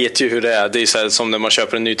 Vi alla vet ju hur det är. Det är så här, som när man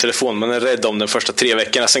köper en ny telefon. Man är rädd om den första 3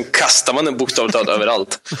 veckorna. Sen kastar man den bokstavligt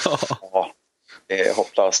överallt. Ja, det är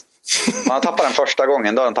hopplöst. Man tappar den första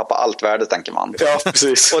gången, då har den tappat allt värde, tänker man. Ja,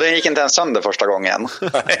 precis. Och den gick inte ens sönder första gången.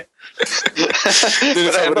 Nej. Det är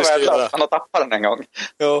ungefär vad du ska göra. Man har tappat den en gång.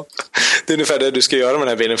 Ja, det är ungefär det du ska göra med den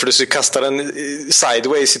här bilen. För du ska kasta den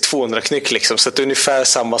sideways i 200 knyck liksom. Så att det är ungefär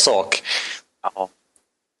samma sak. Ja.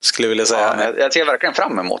 Skulle jag vilja säga. Ja, jag ser verkligen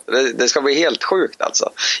fram emot det. Det ska bli helt sjukt alltså.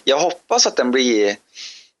 Jag hoppas att den blir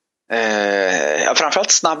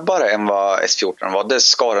framförallt snabbare än vad S14 var. Det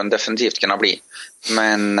ska den definitivt kunna bli.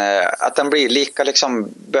 Men att den blir lika liksom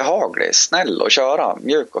behaglig, snäll att köra,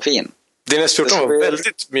 mjuk och fin. Din S14 var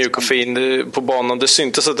väldigt mjuk och fin på banan. Det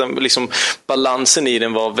syntes att den, liksom, balansen i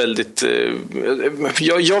den var väldigt...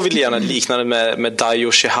 Jag vill gärna likna det med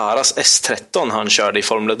Daio Shiharas S13 han körde i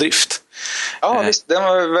Formula Drift. Ja, visst. Den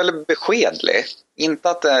var väldigt beskedlig. Inte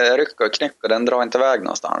att den rycker och knycker, den drar inte iväg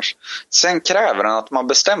någonstans. Sen kräver den att man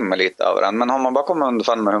bestämmer lite över den. Men har man bara kommit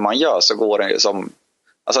underfund med hur man gör så går den ju som...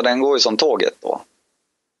 Alltså den går ju som tåget då.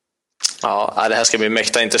 Ja, det här ska bli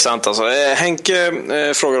mäkta intressant alltså. Henke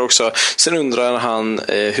frågar också, sen undrar han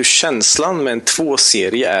hur känslan med en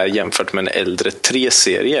 2-serie är jämfört med en äldre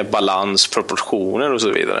 3-serie, balans, proportioner och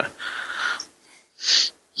så vidare.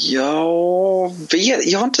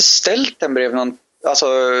 Jag har inte ställt den bredvid någon,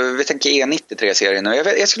 alltså vi tänker E93-serien nu.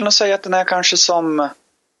 Jag skulle nog säga att den är kanske som,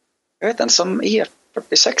 jag vet inte, som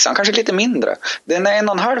 46, kanske lite mindre. Den är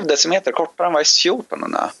 1,5 decimeter kortare än vad S14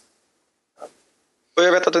 den är. Och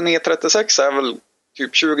jag vet att en E36 är väl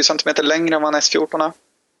typ 20 centimeter längre än vad en S14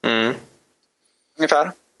 är.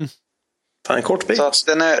 Ungefär. Fan, en kort bil. Så att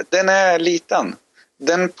den är liten.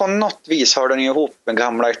 Den på något vis hör den ihop med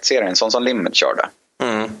gamla 1-serien som Limit körde.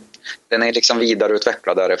 Den är liksom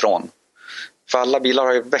vidareutvecklad därifrån. För alla bilar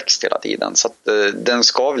har ju växt hela tiden. Så att den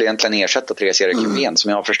ska väl egentligen ersätta 3-serie QB:n som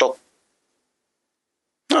jag har förstått.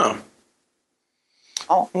 Ja.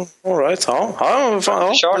 All right. Ja.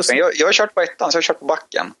 Jag har kört på ettan, så jag har kört på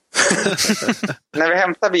backen. När vi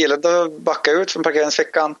hämtar bilen, då backar jag ut från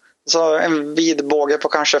parkeringsfickan. Så en vid båge på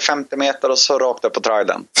kanske 50 meter och så rakt upp på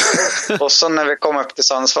trailern. Och så när vi kom upp till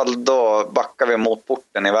Sundsvall, då backar vi mot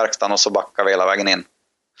porten i verkstaden och så backar vi hela vägen in.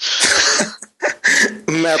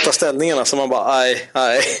 Mäta ställningarna så man bara aj.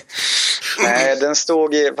 Nej, den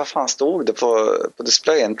stod i, vad fan stod det på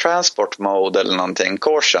displayen? Transport mode eller någonting.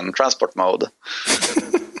 Caution, transport mode.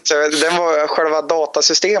 Så den var, själva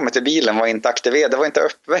datasystemet i bilen var inte aktiverat. Det var inte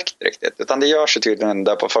uppväckt riktigt. Utan det görs ju tydligen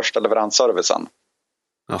där på första leveransservicen.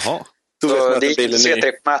 Jaha. Så det gick inte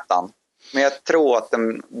C-trippmätaren. Men jag tror att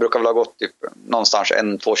den brukar väl ha gått typ någonstans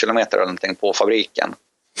 1-2 kilometer eller någonting på fabriken.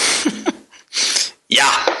 Ja.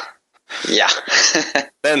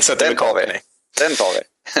 Den sätter vi kapen i. Den tar vi.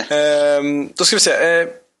 Då ska vi se.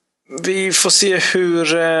 Vi får se hur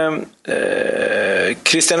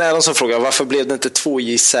Christian Erlandsson frågar, varför blev det inte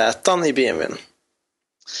 2JZ i BMWn?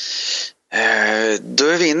 Då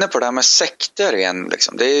är vi inne på det här med sekter igen.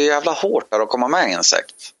 Liksom. Det är jävla hårt där att komma med i en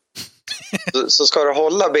sekt. Så ska du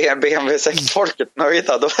hålla BMW-sektfolket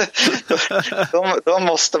nöjda, då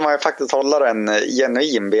måste man ju faktiskt hålla en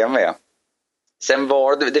genuin BMW. Sen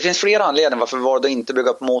det finns flera anledningar varför var det inte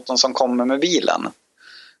bygga på motorn som kommer med bilen.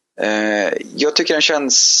 Jag tycker den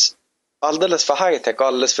känns alldeles för high-tech och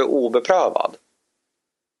alldeles för obeprövad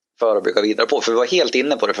för att bygga vidare på. För vi var helt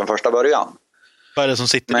inne på det från första början. Vad är det som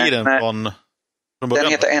sitter i den från början?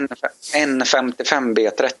 Den heter N55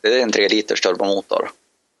 B30. Det är en 3 liters turbomotor.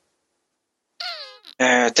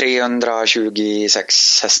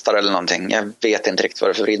 326 hästar eller någonting. Jag vet inte riktigt vad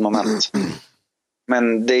det är för vridmoment.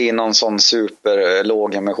 Men det är någon sån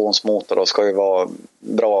superlåg emissionsmotor och ska ju vara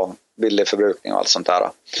bra billig förbrukning och allt sånt där.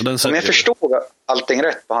 Om jag förstod allting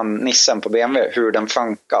rätt på Nissen på BMW, hur den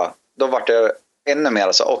funkar, då var det ännu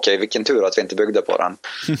mer så, okej, vilken tur att vi inte byggde på den.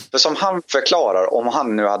 För som han förklarar, om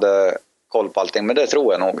han nu hade koll på allting, men det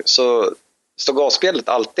tror jag nog, så står gasspelet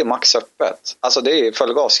alltid max öppet. Alltså det är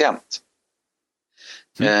full gas jämt.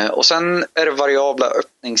 Och sen är det variabla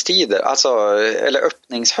öppningstider, eller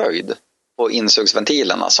öppningshöjd på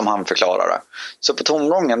insugsventilerna som han förklarar det. Så på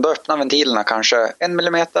tomgången då öppnar ventilerna kanske 1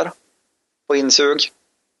 millimeter på insug.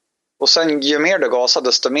 Och sen ju mer du gasar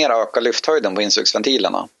desto mer ökar lyfthöjden på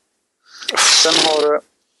insugsventilerna. Sen har du,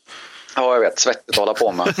 jag vet, svettigt att hålla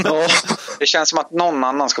på med. Det känns som att någon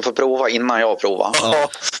annan ska få prova innan jag provar.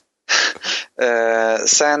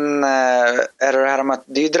 Sen är det här med att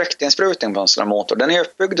det är direktinsprutning på en sån här motor. Den är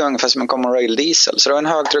uppbyggd ungefär som en common rail diesel. Så det är en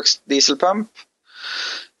högtrycksdieselpump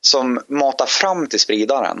som matar fram till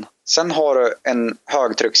spridaren. Sen har du en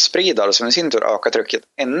högtrycksspridare som i sin tur ökar trycket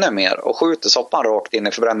ännu mer och skjuter soppan rakt in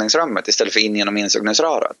i förbränningsrummet istället för in genom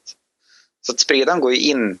insugningsröret. Så att spridaren går ju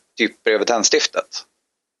in typ bredvid tändstiftet.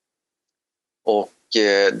 Och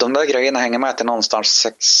de där grejerna hänger med till någonstans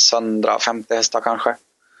 650 hästar kanske.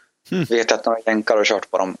 Vet jag att några jänkar har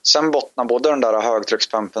kört på dem. Sen bottnar både den där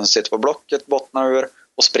högtryckspumpen som sitter på blocket bottnar ur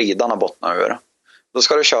och spridarna bottnar ur. Då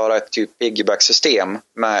ska du köra ett typ piggyback-system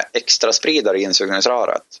med extra spridare i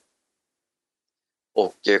insugningsröret.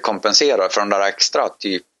 Och kompensera för de där extra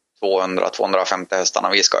typ 200-250 hästarna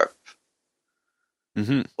vi ska upp.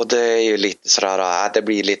 Och det är ju lite sådär, det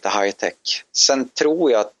blir lite high-tech. Sen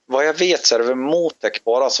tror jag att, vad jag vet så är det väl Motec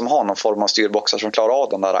bara som har någon form av styrboxar som klarar av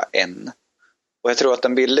den där en. Och jag tror att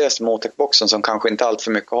den billigaste Motec-boxen som kanske inte allt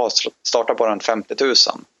för mycket har startar på den 50 000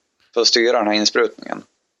 för att styra den här insprutningen.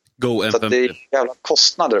 Så att det är jävla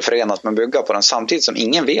kostnader förenat med att bygga på den samtidigt som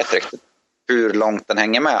ingen vet riktigt hur långt den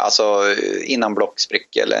hänger med. Alltså innan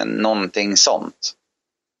blocksprick eller någonting sånt.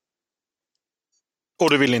 Och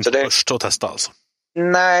du vill inte först att testa alltså?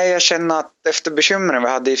 Nej, jag känner att efter bekymren vi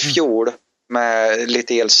hade i fjol med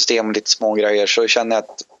lite elsystem och lite små grejer så känner jag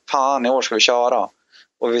att fan, i år ska vi köra.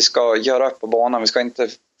 Och vi ska göra upp på banan. Vi ska inte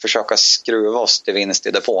försöka skruva oss till vinst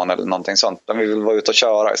i depån eller någonting sånt. Utan vi vill vara ute och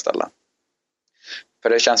köra istället. För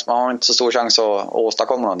det känns som att man har inte så stor chans att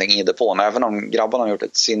åstadkomma någonting i depån. Även om grabbarna har gjort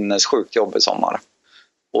ett sinnessjukt jobb i sommar.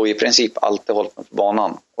 Och i princip alltid hållit med på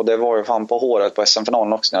banan. Och det var ju fan på håret på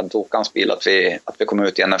SM-finalen också när jag hade Tokans bil. Att vi kom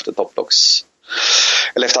ut igen efter topplocks.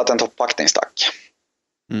 Eller efter att en topppackning stack.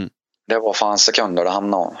 Det var fan sekunder det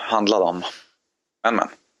handlade om. Men.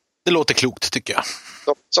 Det låter klokt tycker jag.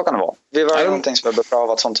 Så kan det vara. Vi var någonting som vi har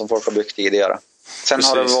beprövat, sånt som folk har byggt tidigare. Sen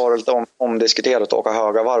Precis. Har det varit lite omdiskuterat att åka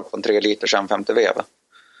höga varv på en 3 liters M50 vev.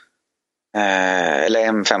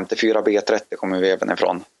 Eller M54 B30 kommer veven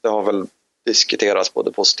ifrån. Det har väl diskuterats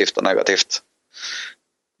både positivt och negativt.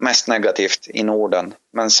 Mest negativt i Norden.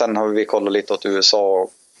 Men sen har vi kollat lite åt USA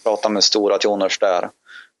och pratat med stora toners där.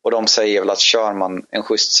 Och de säger väl att kör man en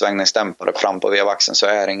schysst svängningsdämpare fram på vevaxeln så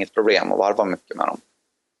är det inget problem att varva mycket med dem.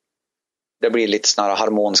 Det blir lite snarare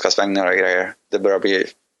harmoniska svängningar och grejer. Det börjar bli,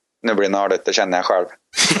 nu blir det nördigt, det känner jag själv.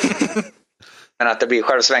 Men att det blir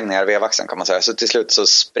självsvängningar i vevaxeln kan man säga. Så till slut så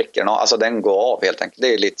spricker den av. Alltså den går av helt enkelt.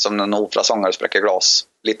 Det är lite som en operasångare spräcker glas.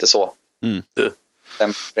 Lite så.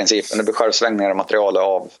 Den principen. Det blir självsvängningar i materialet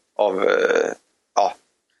av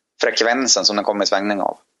frekvensen som den kommer i svängning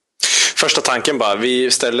av. Första tanken bara,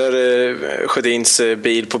 vi ställer Sjödins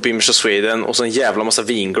bil på Bimmers of Sweden och så en jävla massa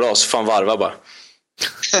vinglas. Fan varva bara.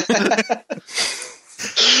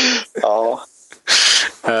 Ja.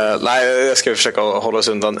 Nej, jag ska försöka hålla oss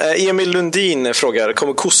undan. Emil Lundin frågar,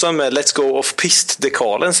 kommer kossan med Let's Go Off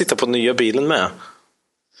Pist-dekalen sitta på nya bilen med?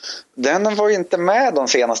 Den var ju inte med de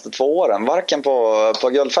senaste 2 åren. Varken på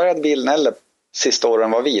guldfärgad bilen eller sista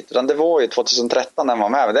åren var vit. Utan det var ju 2013 den var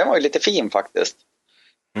med. Men den var ju lite fin faktiskt.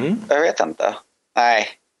 Jag vet inte. Nej,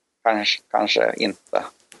 kanske inte.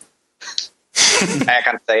 Nej, jag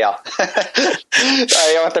kan inte säga.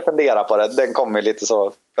 Nej, jag har inte funderat på det. Den kom ju lite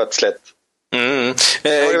så plötsligt.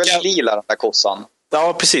 Det var ju väldigt lila den där kossan.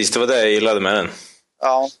 Ja, precis. Det var det jag gillade med den.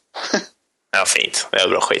 Ja. Ja, fint. Det är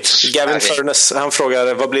bra skit. Gavin Furness, han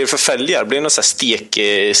frågar, vad blir det för fälgar? Blir det någon sån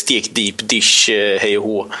här stek deep dish hej och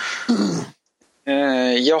hå?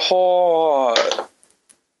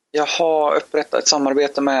 Jag har upprättat ett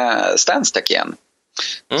samarbete med Stanstech igen.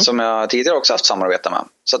 Som jag tidigare också haft samarbete med.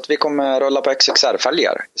 Så att vi kommer rulla på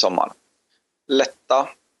XXR-fälgar i sommar. Lätta,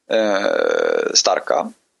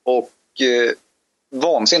 starka och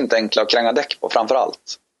vansinnigt enkla att kränga däck på framför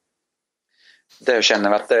allt. Det känner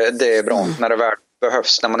vi att det är bra när det väl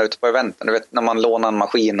behövs när man är ute på eventen. Du vet, när man lånar en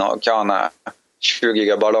maskin och kan 20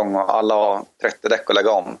 giga lång och alla har 30 däck att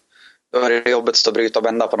lägga om. Då är det jobbigt att bryta och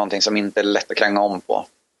vända på någonting som inte är lätt att kränga om på.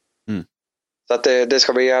 Så att det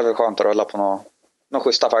ska bli jävligt skönt att rulla på några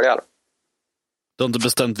schyssta fälgar. Du har inte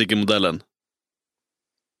bestämt vilken modellen?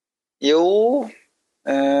 Jo.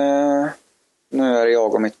 Nu är det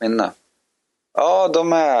jag och mitt minne. Ja,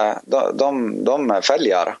 de är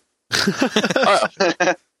fälgar.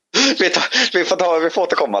 vi får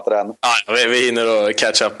återkomma till den. Ja, vi hinner att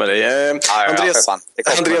catch up med dig.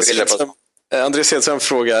 Andreas Hedström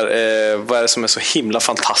frågar, vad är det som är så himla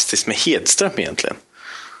fantastiskt med Hedström egentligen?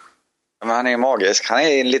 Men han är ju magisk. Han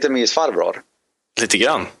är en lite mysfarbror. Lite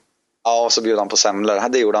grann? Ja, och så bjuder han på semlor.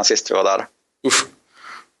 Det gjorde han sist vi var där. Uff.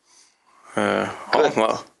 Okay.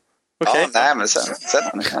 Ja, nej, men sen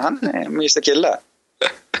han är en mysig kille.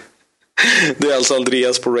 Det är alltså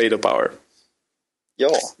Andreas på Radio Power.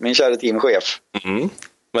 Ja, min kära teamchef. Men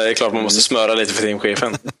det är klart man måste smöra lite för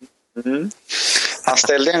teamchefen. Han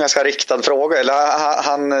ställde en ganska riktad fråga. Eller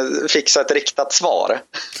han fixade ett riktat svar.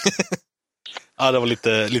 Ja, det var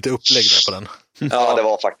lite upplägg där på den. Ja, det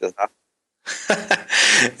var faktiskt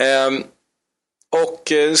det. Och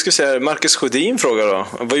nu ska vi se här, Marcus Sjödin frågar då,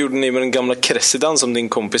 vad gjorde ni med den gamla Cressidan som din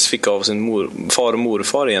kompis fick av sin far och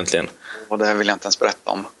morfar egentligen? Och det här vill jag inte ens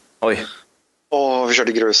berätta om. Oj. Vi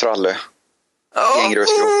körde grusrally. I en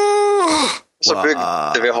grusgrop. Så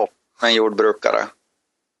byggde vi hopp med en jordbrukare.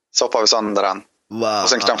 Så hoppade vi sönder den. Och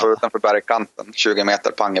sen knappt utanför bergkanten 20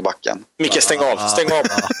 meter pang i backen. Micke, stäng av.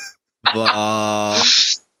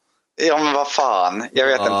 Ja, men vad fan. Jag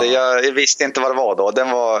vet inte. Jag visste inte vad det var då.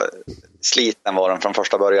 Den var sliten var den från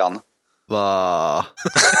första början. Va?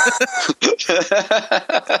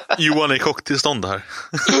 Johan är i chocktillstånd här.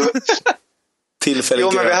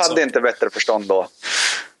 Jo, men vi hade inte bättre förstånd då.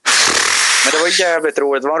 Men det var jävligt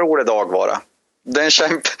roligt. Det var en rolig dag var det.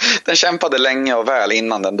 Den kämpade länge och väl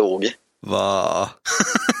innan den dog. Va?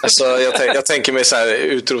 Alltså, jag tänker mig så här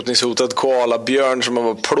utrotningshotad koalabjörn som man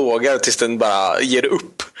bara plågar tills den bara ger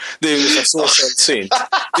upp. Det är ungefär så sällsynt.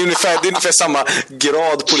 Det är ungefär samma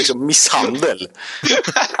grad på liksom misshandel.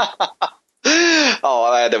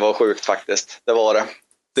 Ja, nej, det var sjukt faktiskt. Det var det.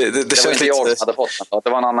 Det var inte jag som hade fått den. Det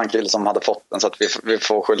var en annan kille som hade fått den, så att vi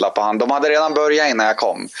får skylla på han. De hade redan börjat innan jag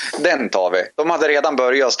kom. Den tar vi. De hade redan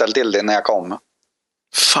börjat ställa till det när jag kom.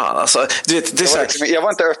 Fan, alltså, du vet, det är liksom, jag var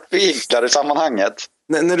inte uppviglad i sammanhanget.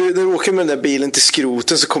 När du åker med den där bilen till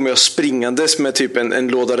skroten så kommer jag springandes med typ en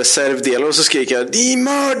låda reservdelar och så skriker jag, "Ni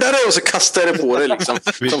mördare!" och så kastar jag det på det liksom,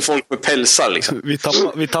 som folk med pälsar liksom.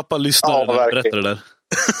 Vi tappar lyssnare när du berättar det där.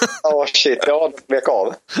 Shit, ja, det vek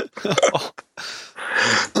av.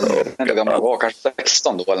 Hur gammal jag var, kanske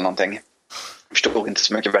 16 då eller någonting. Jag förstod inte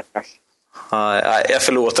så mycket bättre. Nej, jag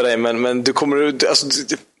förlåter dig, men du kommer... Alltså,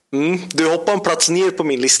 du hoppar en plats ner på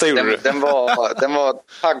min lista, gjorde du? Den var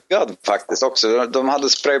taggad faktiskt också. De hade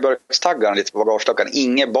sprayburkstaggarna lite på bagageluckan.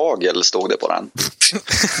 Inget bagel stod det på den.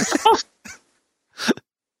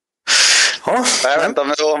 Ja, jag vet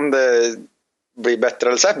inte om det blir bättre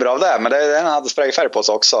eller sämre av det, men den hade sprayfärg på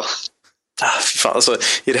sig också. Fan, alltså,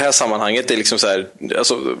 i det här sammanhanget det är liksom så här,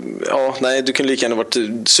 alltså, ja, nej, du kan lika gärna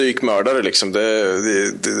varit psykmördare liksom.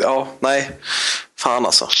 Nej, fan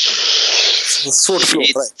alltså. Svårt att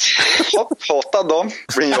förlåta dig. Hatad dem.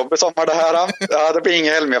 Det blir en jobbig sommar det här. Ja, det blir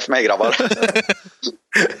ingen helg mer för mig, grabbar.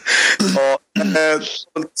 Ja,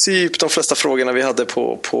 typ de flesta frågorna vi hade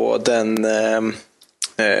på den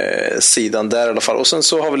sidan där i alla fall. Och sen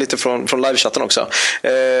så har vi lite från livechatten också.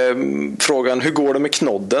 Frågan, hur går det med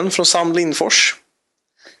knodden från Sam Lindfors?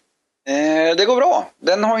 Det går bra.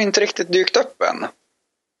 Den har inte riktigt dykt upp än.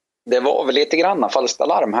 Det var väl lite grann falskt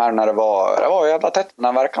alarm här när det var jävla tätt med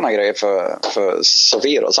den verkarna grejer för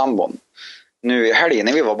Sofia och sambon. Nu i helgen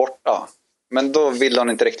när vi var borta. Men då ville hon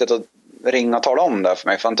inte riktigt att ringa och tala om det för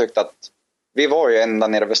mig. För han tyckte att vi var ju ända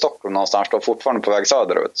nere vid Stockholm någonstans och fortfarande på väg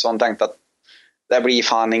söderut. Så hon tänkte att det blir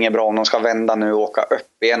fan inget bra om de ska vända nu och åka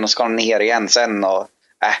upp igen och ska ner igen sen. Och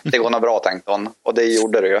det går nog bra, tänkte hon. Och det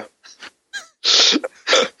gjorde det ju.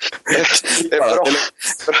 Det är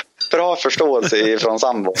bra förståelse från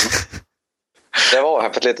sambon. Det var här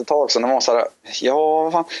för ett litet tag sedan. De var så här,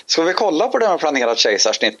 ja, fan, ska vi kolla på det här planerat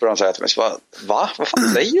kejsarsnitt på de säger till mig. Så bara, va? Vad fan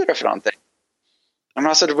säger du för någonting? Men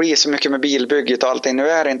alltså det blir så mycket med bilbygget och allting. Nu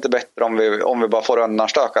är det inte bättre om vi bara får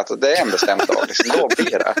undanstökat. Det är en bestämd dag. Liksom. Då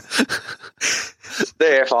blir det.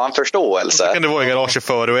 Det är fan förståelse. Så kan det vara i garaget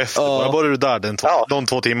före och efter. Bara du där de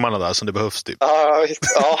 2 timmarna där som det behövs typ. Ja.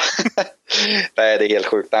 Nej, det är helt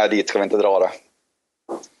sjukt. Nej, dit ska vi inte dra det.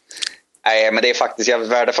 Nej, men det är faktiskt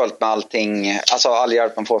värdefullt med allting. Alltså all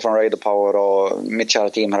hjälp man får från Radio Power och mitt kära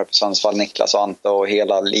team här på Sundsvall, Niklas och Ante och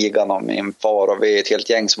hela ligan och min far. Och vi är ett helt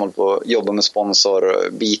gäng som håller på att jobba med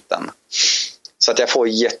sponsorbiten. Så att jag får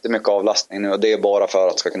jättemycket avlastning nu och det är bara för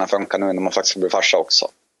att det ska kunna funka nu när man faktiskt blir farsa också.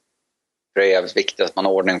 För det är jävligt viktigt att man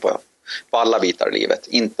har ordning på alla bitar i livet,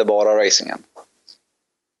 inte bara racingen.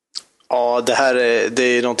 Ja, det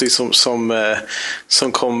är någonting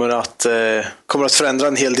som kommer att förändra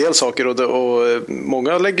en hel del saker och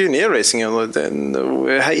många lägger ju ner racingen och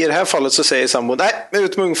i det här fallet så säger sambon, nej,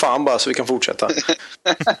 ut med ungfan bara så vi kan fortsätta.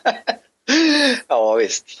 Ja,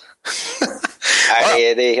 visst.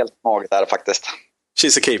 Nej, det är helt magiskt där faktiskt.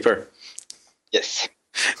 She's a keeper. Yes.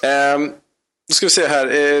 Nu ska vi se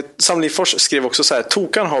här. Sam Lindfors skrev också så här: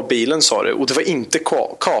 Tokan har bilen, sa du, och det var inte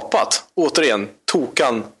kapat. Återigen,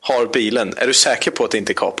 Tokan har bilen. Är du säker på att det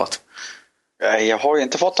inte är kapat? Jag har ju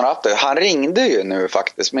inte fått några update. Han ringde ju nu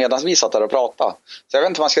faktiskt medan vi satt där och pratade. Så jag vet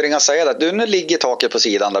inte om man ska ringa och säga det. Du, nu ligger taket på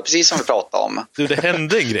sidan där, precis som vi pratade om. Du, det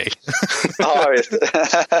hände en grej. Ja, visst.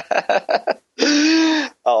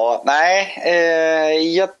 Ja,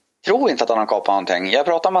 nej. Jag tror inte att han har kapat någonting. Jag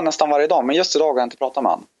pratar med honom nästan varje dag, men just idag har jag inte pratat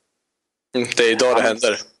med honom. Det är idag det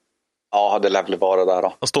händer. Ja, det lär väl vara där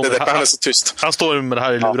då. Han är så tyst. Han står med det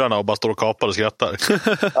här i lurarna och bara står och kapar och skrattar.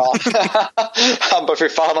 Ja. Han bara, fy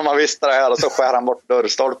fan om man visste det här. Och så skär han bort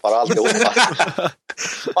dörrstolpar och alltihopa.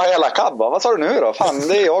 Ja, hela kabba. Vad sa du nu då? Fan,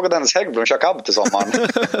 det är jag och Dennis Häggblom kör kabb till sommaren.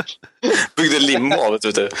 Byggde lim av det,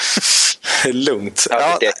 vet du. Lugnt.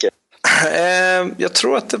 Ja, jag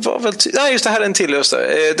tror att det var väl... Nej, just det här är en till. Just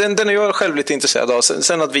det. Den är jag själv lite intresserad av.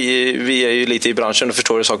 Sen att vi är ju lite i branschen och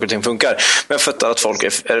förstår hur saker och ting funkar. Men jag fattar att folk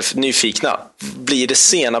är nyfikna. Blir det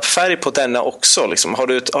senapfärg på denna också? Liksom?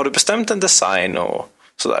 Har du bestämt en design och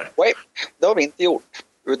sådär? Nej, det har vi inte gjort.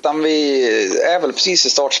 Utan vi är väl precis i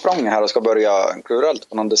startsprånget här och ska börja klura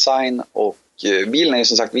på någon design. Och bilen är ju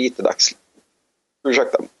som sagt vit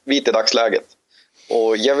i dagsläget.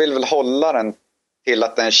 Och jag vill väl hålla den till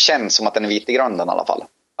att den känns som att den är vit i grunden i alla fall.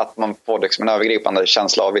 Att man får liksom en övergripande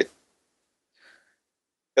känsla av vitt.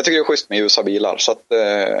 Jag tycker det är schysst med ljusa bilar. Så att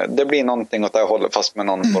det blir någonting att jag håller fast med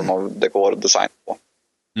någon form av dekordesign på.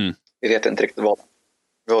 Vi vet inte riktigt vad.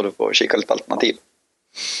 Vi håller på att kika lite alternativ.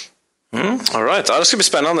 All right. Ja, det ska bli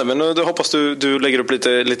spännande. Men nu hoppas du lägger upp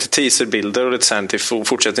lite teaserbilder och lite sen till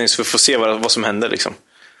fortsättning så vi får se vad som händer liksom.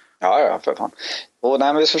 Ja, för fan. Och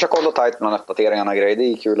nej, men vi ska försöka hålla tajt med uppdateringarna och grejer. Det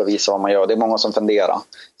är kul att visa vad man gör. Det är många som funderar.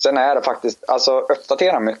 Sen är det faktiskt, alltså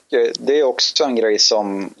uppdatera mycket. Det är också en grej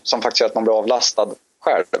som faktiskt gör att man blir avlastad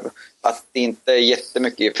själv. Att det inte är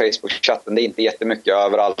jättemycket i Facebook-chatten. Det är inte jättemycket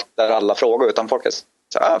överallt där alla frågar. Utan folk är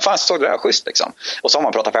Så, fan, såg det där schysst liksom. Och så har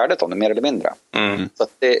man pratat färdigt om det, mer eller mindre. Så att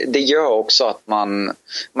det gör också att man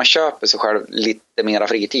köper sig själv lite mera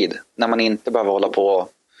fritid. När man inte behöver hålla på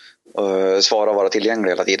och svara och vara tillgänglig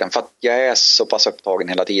hela tiden. För att jag är så pass upptagen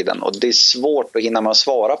hela tiden. Och det är svårt att hinna med att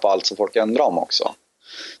svara på allt som folk undrar om också.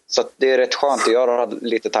 Så att det är rätt skönt att göra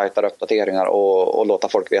lite tajtare uppdateringar och låta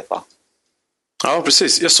folk veta. Ja,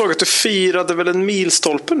 precis. Jag såg att du firade väl en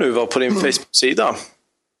milstolpe nu på din Facebook-sida.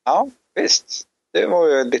 Ja, visst. Det var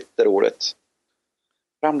ju lite roligt.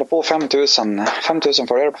 Ramlade på 5000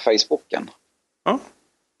 följare på Facebooken. Ja,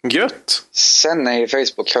 gött. Sen är ju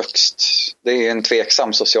Facebook högst. Det är en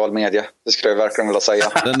tveksam social media. Det skulle jag verkligen vilja säga.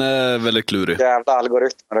 Den är väldigt klurig. Jävla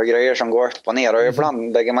algoritmer och grejer som går upp och ner. Och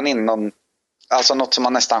ibland lägger man in något som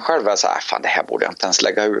man nästan själv är så här, fan det här borde jag inte ens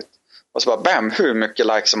lägga ut. Och så bara bam, hur mycket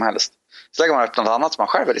likes som helst. Så lägger man upp något annat som man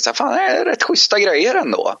själv är lite så här, fan det är rätt schyssta grejer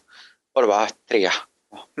ändå. Och det bara 3.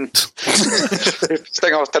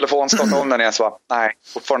 Stäng av telefonen, starta om den igen, så bara, nej,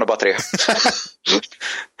 fortfarande bara 3.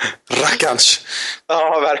 Rackarns.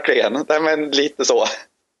 Ja, verkligen. Nej, men lite så.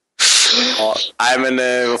 Ja, nej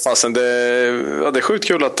men vad fasen, det är sjukt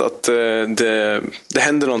kul att det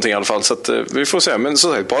händer någonting i alla fall, så att vi får se. Men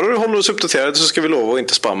så sagt, bara du håller oss uppdaterade så ska vi lova att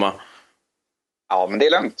inte spamma. Ja, men det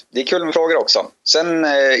är lugnt. Det är kul med frågor också. Sen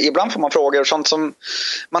ibland får man frågor och sånt som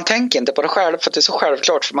man tänker inte på det själv, för att det är så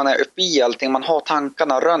självklart, för man är uppe i allting. Man har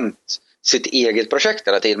tankarna runt sitt eget projekt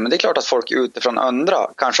hela tiden. Men det är klart att folk utifrån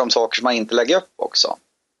undrar kanske om saker som man inte lägger upp också.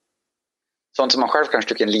 Sånt som man själv kanske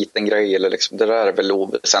tycker är en liten grej, eller liksom, det där är väl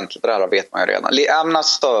oväsentligt, det där vet man ju redan.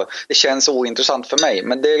 Alltså, det känns ointressant för mig,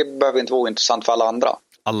 men det behöver inte vara ointressant för alla andra.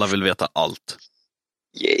 Alla vill veta allt.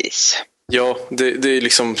 Yes. Ja, det är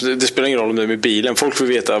liksom, det spelar ingen roll om det är med bilen. Folk vill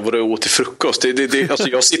veta vad du åt till frukost. Alltså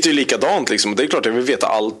jag sitter ju likadant liksom. Det är klart jag vill veta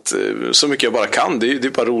allt så mycket jag bara kan. Det är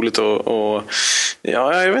bara roligt och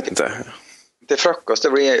ja, jag vet inte. Till frukost,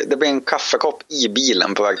 det blir en kaffekopp i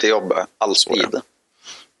bilen på väg till jobbet. Alltid. Ja.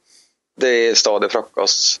 Det är stadig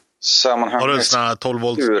frukost. Så är man har du en sån här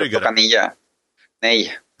 12-voltsbryggare? 9.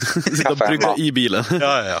 Nej. Sitta och brygga i bilen.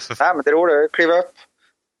 Ja. Nej, men det är roligt. Kliva upp.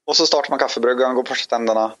 Och så startar man kaffebryggaren, går på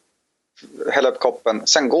tänderna, häller upp koppen.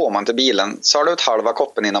 Sen går man till bilen. Så har du ut halva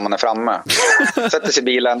koppen innan man är framme. Sätter sig i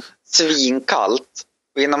bilen. Svinkallt.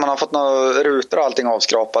 Och innan man har fått några rutor och allting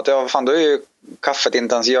avskrapat. Ja, fan, då är ju kaffet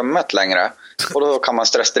inte ens gömmet längre. Och då kan man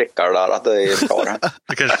stressdricka det där. Att det är bra.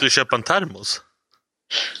 Du kanske skulle köpa en termos?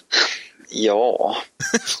 Ja.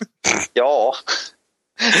 Jag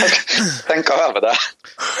ska tänka över det.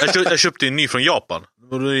 Jag köpte en ny från Japan.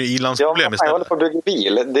 Och det är ilandsproblem istället. Jag håller på att bygga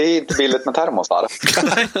bil. Det är inte billigt med termosar.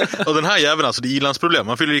 Och den här jäveln, alltså, det är ilandsproblem.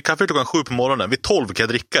 Man fyller i kaffe klockan 7 på morgonen. Vid 12 kan jag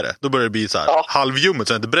dricka det. Då börjar det bli så här halvljummet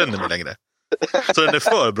så jag inte bränner mig längre. Så den är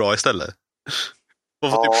för bra istället.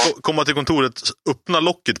 Man får typ komma till kontoret, öppna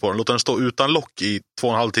locket på den, låta den stå utan lock i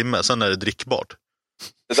 2,5 timmar. Sen är det drickbart.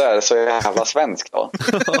 Det där är så jävla svenskt då.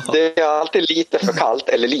 Det är alltid lite för kallt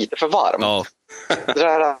eller lite för varmt. Ja. Det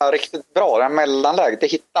där är riktigt bra. Det här mellanläget, det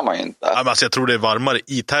hittar man ju inte. Ja, men alltså, jag tror det är varmare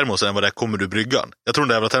i termosen än vad det kommer ur bryggan. Jag tror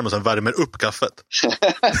den jävla termosen värmer upp kaffet.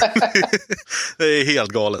 Det är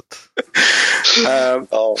helt galet.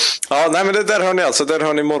 Ja, nej, men det där hör ni alltså. Där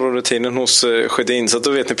hör ni morgonrutinen hos Sjödin. Så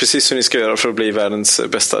då vet ni precis hur ni ska göra för att bli världens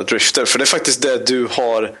bästa drifter. För det är faktiskt det du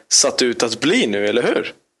har satt ut att bli nu, eller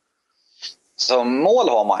hur? Så mål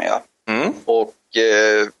har man ju. Och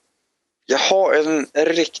jag har en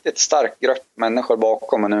riktigt stark grupp människor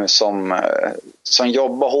bakom mig nu som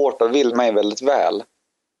jobbar hårt och vill mig väldigt väl.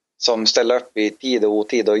 Som ställer upp i tid och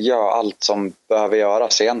otid och gör allt som behöver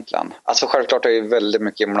göras egentligen. Alltså självklart är jag väldigt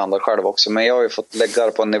mycket inblandad själv också. Men jag har ju fått lägga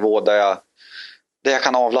det på en nivå där jag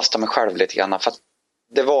kan avlasta mig själv lite grann. För att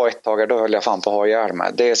det var ett tag, då höll jag fan på att ha ihjäl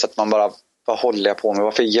mig. Det är så att man bara, vad håller jag på med?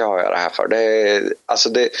 Varför gör jag det här för?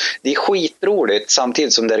 Det är skitroligt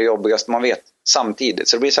samtidigt som det är det jobbigaste man vet samtidigt.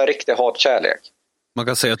 Så det blir så här riktig hatkärlek. Man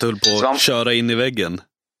kan säga att du höll på att köra in i väggen.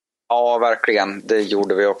 Ja, verkligen. Det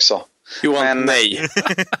gjorde vi också. Johan, nej.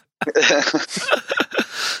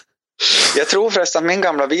 Jag tror förresten att min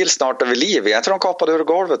gamla bil snart är vid liv. Jag tror de kapade ur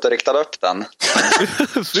golvet och riktade upp den.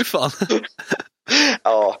 Fy fan.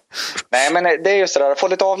 Ja. Nej, men det är just det där, att få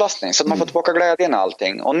lite avlastning så att man får tillbaka glädjen och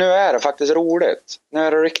allting. Och nu är det faktiskt roligt. Nu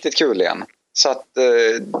är det riktigt kul igen. Så att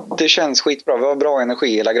det känns skitbra. Vi har bra energi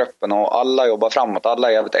i hela gruppen och alla jobbar framåt. Alla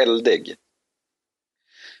är jävligt eldig.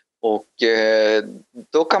 Och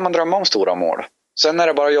då kan man drömma om stora mål. Sen är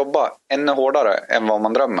det bara att jobba ännu hårdare än vad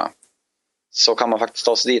man drömmer. Så kan man faktiskt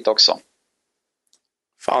ta sig dit också.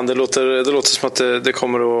 Fan, det låter som att det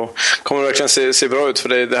kommer verkligen se bra ut för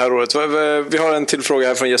dig det här året. Vi har en till fråga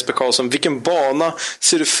här från Jesper Karlsson. Vilken bana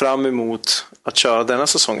ser du fram emot att köra denna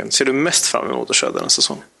säsongen? Ser du mest fram emot att köra denna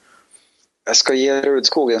säsong? jag ska ge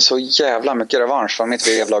Rudskogen så jävla mycket revansch från mitt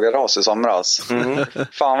vevlagerras i somras.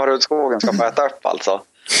 Fan vad Rudskogen ska få äta upp alltså.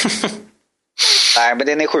 Nej, men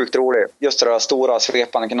den är sjukt rolig. Just det där stora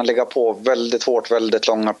svepan, kunna ligga på väldigt hårt, väldigt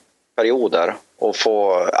långa perioder och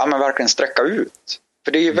få, ja men verkligen sträcka ut.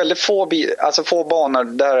 För det är ju väldigt få banor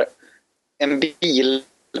där en bil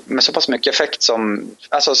med så pass mycket effekt som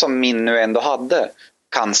min nu ändå hade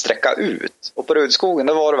kan sträcka ut. Och på Rudskogen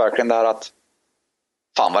då var det verkligen det här att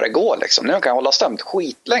fan vad det går liksom. Nu kan jag hålla stämt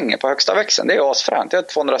skitlänge på högsta växeln. Det är asfränt. Jag har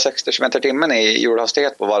 260 km/h i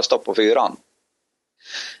hjulhastighet på varje stopp på 4.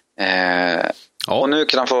 Och nu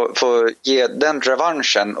kan han få ge den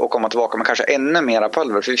revanschen och komma tillbaka med kanske ännu mera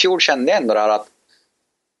pulver. För i fjol kände jag ändå där att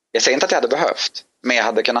jag säger inte att jag hade behövt, men jag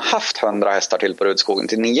hade kunnat haft 100 hästar till på Rudskogen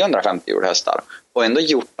till 950 hjulhästar och ändå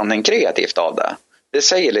gjort någonting kreativt av det. Det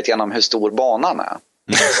säger lite grann om hur stor banan är.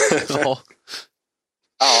 Ja.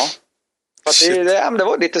 För det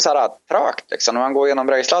var lite så här trögt liksom, när man går igenom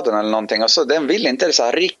Brejsladden eller någonting och så den vill inte så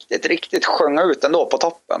här riktigt sjunga ut ändå på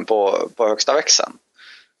toppen på högsta växeln.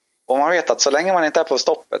 Och man vet att så länge man inte är på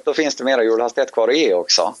stoppet då finns det mera hjulhastighet kvar att ge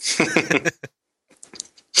också.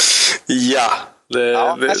 Ja,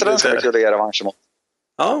 den ska vi kul att ge revansch mot.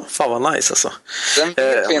 Ja, fan vad nice alltså.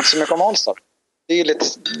 Den finns så mycket om Allstar. Det är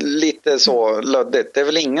lite så löddigt. Det är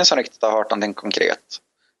väl ingen som riktigt har hört någonting konkret.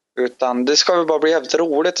 Utan det ska väl bara bli jävligt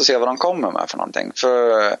roligt att se vad de kommer med för någonting.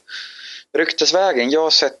 För ryktesvägen, jag har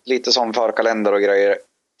sett lite som förkalender och grejer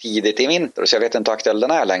tidigt i vinter. Så jag vet inte hur aktuell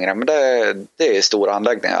den är längre. Men det är stora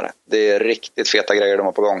anläggningar. Det är riktigt feta grejer de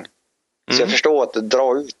har på gång. Så jag förstår att det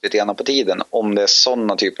drar ut lite grann på tiden om det är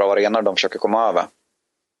sådana typer av arenor de försöker komma över.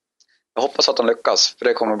 Jag hoppas att de lyckas, för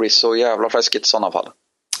det kommer att bli så jävla fläskigt i sådana fall.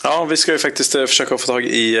 Ja, vi ska ju faktiskt försöka få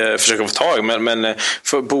tag men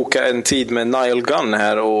få boka en tid med Nile Gunn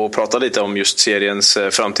här och prata lite om just seriens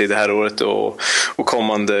framtid det här året och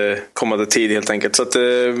kommande tid helt enkelt. Så att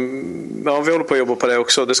ja, vi håller på att jobba på det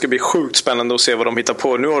också. Det ska bli sjukt spännande att se vad de hittar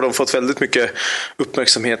på. Nu har de fått väldigt mycket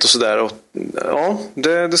uppmärksamhet och sådär. Och ja,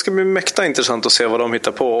 det ska bli mäkta intressant att se vad de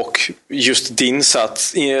hittar på och just din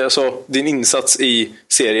insats i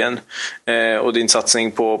serien och din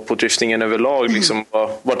satsning på driftingen överlag liksom,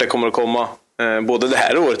 vart det kommer att komma både det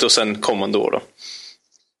här året och sen kommande år då.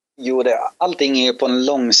 Jo, allting är ju på en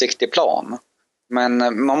långsiktig plan.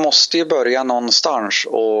 Men man måste ju börja någonstans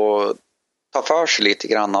och ta för sig lite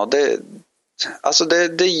grann. Och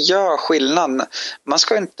det gör skillnad. Man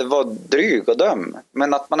ska inte vara dryg och döm.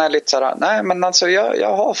 Men att man är lite så här, nej men alltså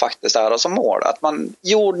jag har faktiskt det här som mål. Att man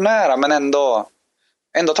jordnära men ändå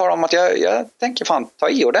talar om att jag tänker fan ta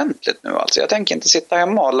i ordentligt nu. Alltså. Jag tänker inte sitta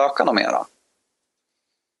hemma och löka något mera.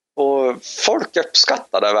 Och folk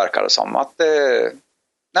uppskattar det, verkar det som.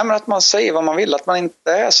 Att man säger vad man vill. Att man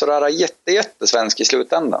inte är så där jättesvensk i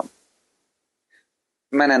slutändan.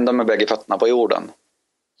 Men ändå med bägge fötterna på jorden.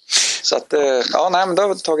 Så att, men det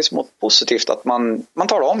har tagits emot positivt att man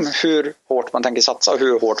talar om hur hårt man tänker satsa och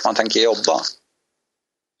hur hårt man tänker jobba.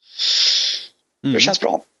 Det känns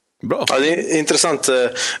bra. Bra. Ja, det är en intressant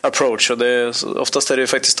approach och oftast är det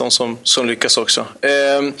faktiskt de som lyckas också.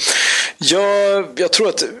 Jag tror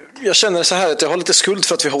att jag känner så här att jag har lite skuld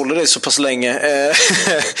för att vi håller dig så pass länge.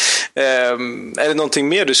 Är det någonting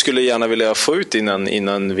mer du skulle gärna vilja få ut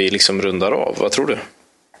innan vi liksom rundar av? Vad tror du?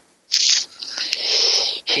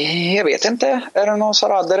 Jag vet inte. Är det någon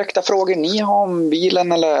sådana direkta frågor ni har om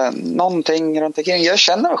bilen eller någonting runt omkring? Jag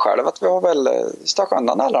känner själv att vi har väl stökat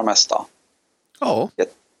undan det allra mesta. Ja.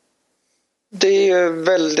 Det är ju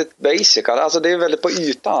väldigt basic. Alltså det är väldigt på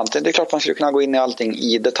ytan. Det är klart man skulle kunna gå in i allting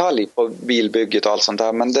i detalj på bilbygget och allt sånt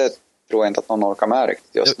där. Men det tror jag inte att någon orkar med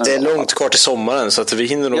riktigt just nu. Det är långt kvar till sommaren så att vi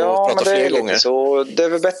hinner nog prata fler gånger. Så det är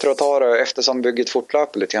väl bättre att ta det eftersom bygget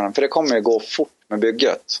fortlöper lite grann. För det kommer ju gå fort med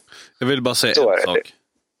bygget. Jag vill bara säga en sak.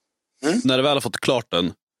 När du väl har fått klart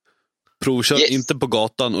den, provkör inte på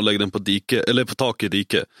gatan och lägg den på dike eller på tak i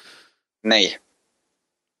dike. Nej.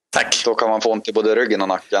 Tack. Då kan man få ont i både ryggen och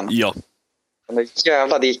nacken. Ja. De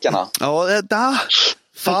jävla dikarna. Ja,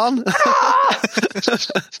 fan.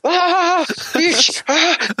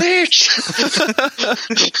 Bitch.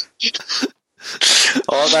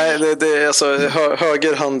 Ja, nej, det är alltså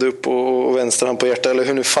höger hand upp och vänster hand på hjärtat eller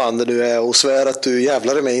hur nu fan det nu är och svär att du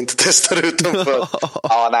jävlar i mig inte testar utanför.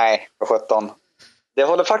 Ja, nej, för 17. Det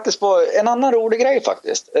håller faktiskt på en annan rolig grej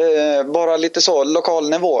faktiskt. Bara lite så lokal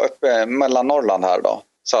nivå uppe mellan Norrland här då.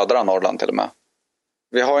 Södra Norrland till och med.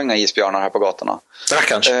 Vi har inga isbjörnar här på gatorna.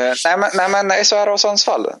 Kanske. Nej men SHR och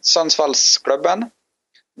Sundsvallsklubben.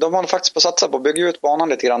 De håller faktiskt på att satsa på att bygga ut banan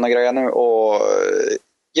lite grann och grejer nu. Och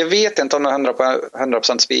jag vet inte om det är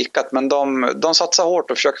 100% spikat. Men de satsar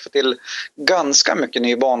hårt och försöker få till ganska mycket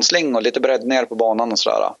ny bansling och lite bredd ner på banan och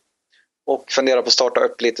sådär. Och funderar på att starta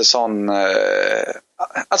upp lite sån,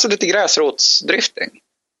 alltså lite gräsrotsdrifting.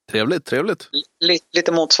 Trevligt.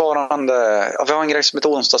 Lite motsvarande, ja, vi har en grej som heter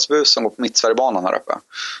onsdagsbus som går på Mittsverigebanan här uppe.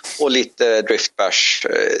 Och lite driftbash,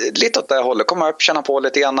 lite åt det hållet. Komma upp, känna på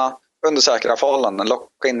lite grann under säkra förhållanden,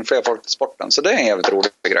 locka in fler folk till sporten. Så det är en jävligt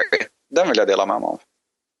rolig grej. Den vill jag dela med mig av.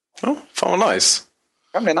 Ja, fan vad nice.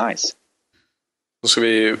 Det blir nice. Då ska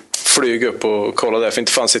vi flyga upp och kolla där, för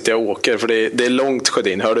inte fan sitter jag och åker, för det är långt,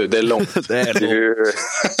 Sjödin, hör du? Det är långt. Det är långt.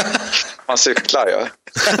 Man cyklar ju.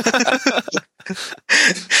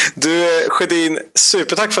 Du, Sjödin,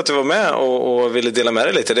 supertack för att du var med och ville dela med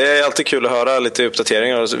dig lite. Det är alltid kul att höra lite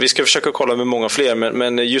uppdateringar. Vi ska försöka kolla med många fler,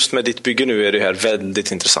 men just med ditt bygge nu är det här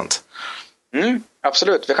väldigt intressant.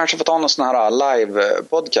 Absolut, vi kanske får ta någon sån här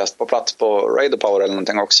live-podcast på plats på Radio Power eller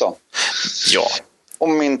någonting också. Ja.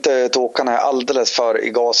 Om inte tåkarna är alldeles för i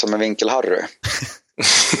gasen med Vinkel-Harry.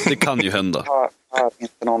 Det kan ju hända.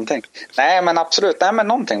 Inte någonting. Nej, men absolut. Nej, men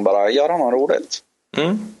någonting bara. Göra något roligt.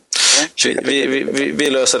 Vi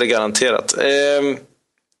löser det garanterat.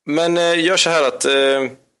 Men gör så här att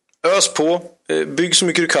ös på, bygg så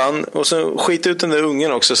mycket du kan och så skit ut den där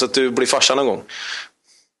ungen också så att du blir farsa någon gång.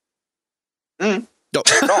 Ja.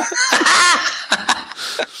 Bra.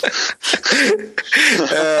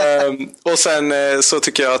 Och sen så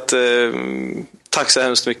tycker jag att tack så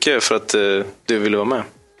hemskt mycket för att du ville vara med.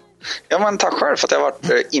 Ja, men tack själv för att jag har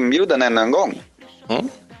varit inbjuden ännu en gång.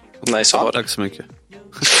 Nice att höra. Tack så mycket.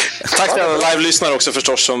 Tack till alla live-lyssnare också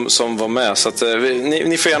förstås som var med. Så att,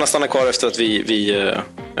 ni får gärna stanna kvar efter att vi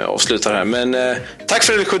avslutar här. Men tack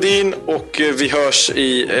för det, Sjödin, och vi hörs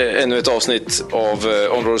i ännu ett avsnitt av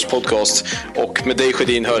Områdets podcast. Och med dig,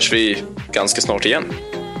 Sjödin, hörs vi ganska snart igen.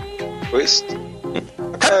 Visst.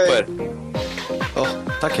 Tack på er.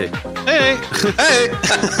 Tack, hej. Hej!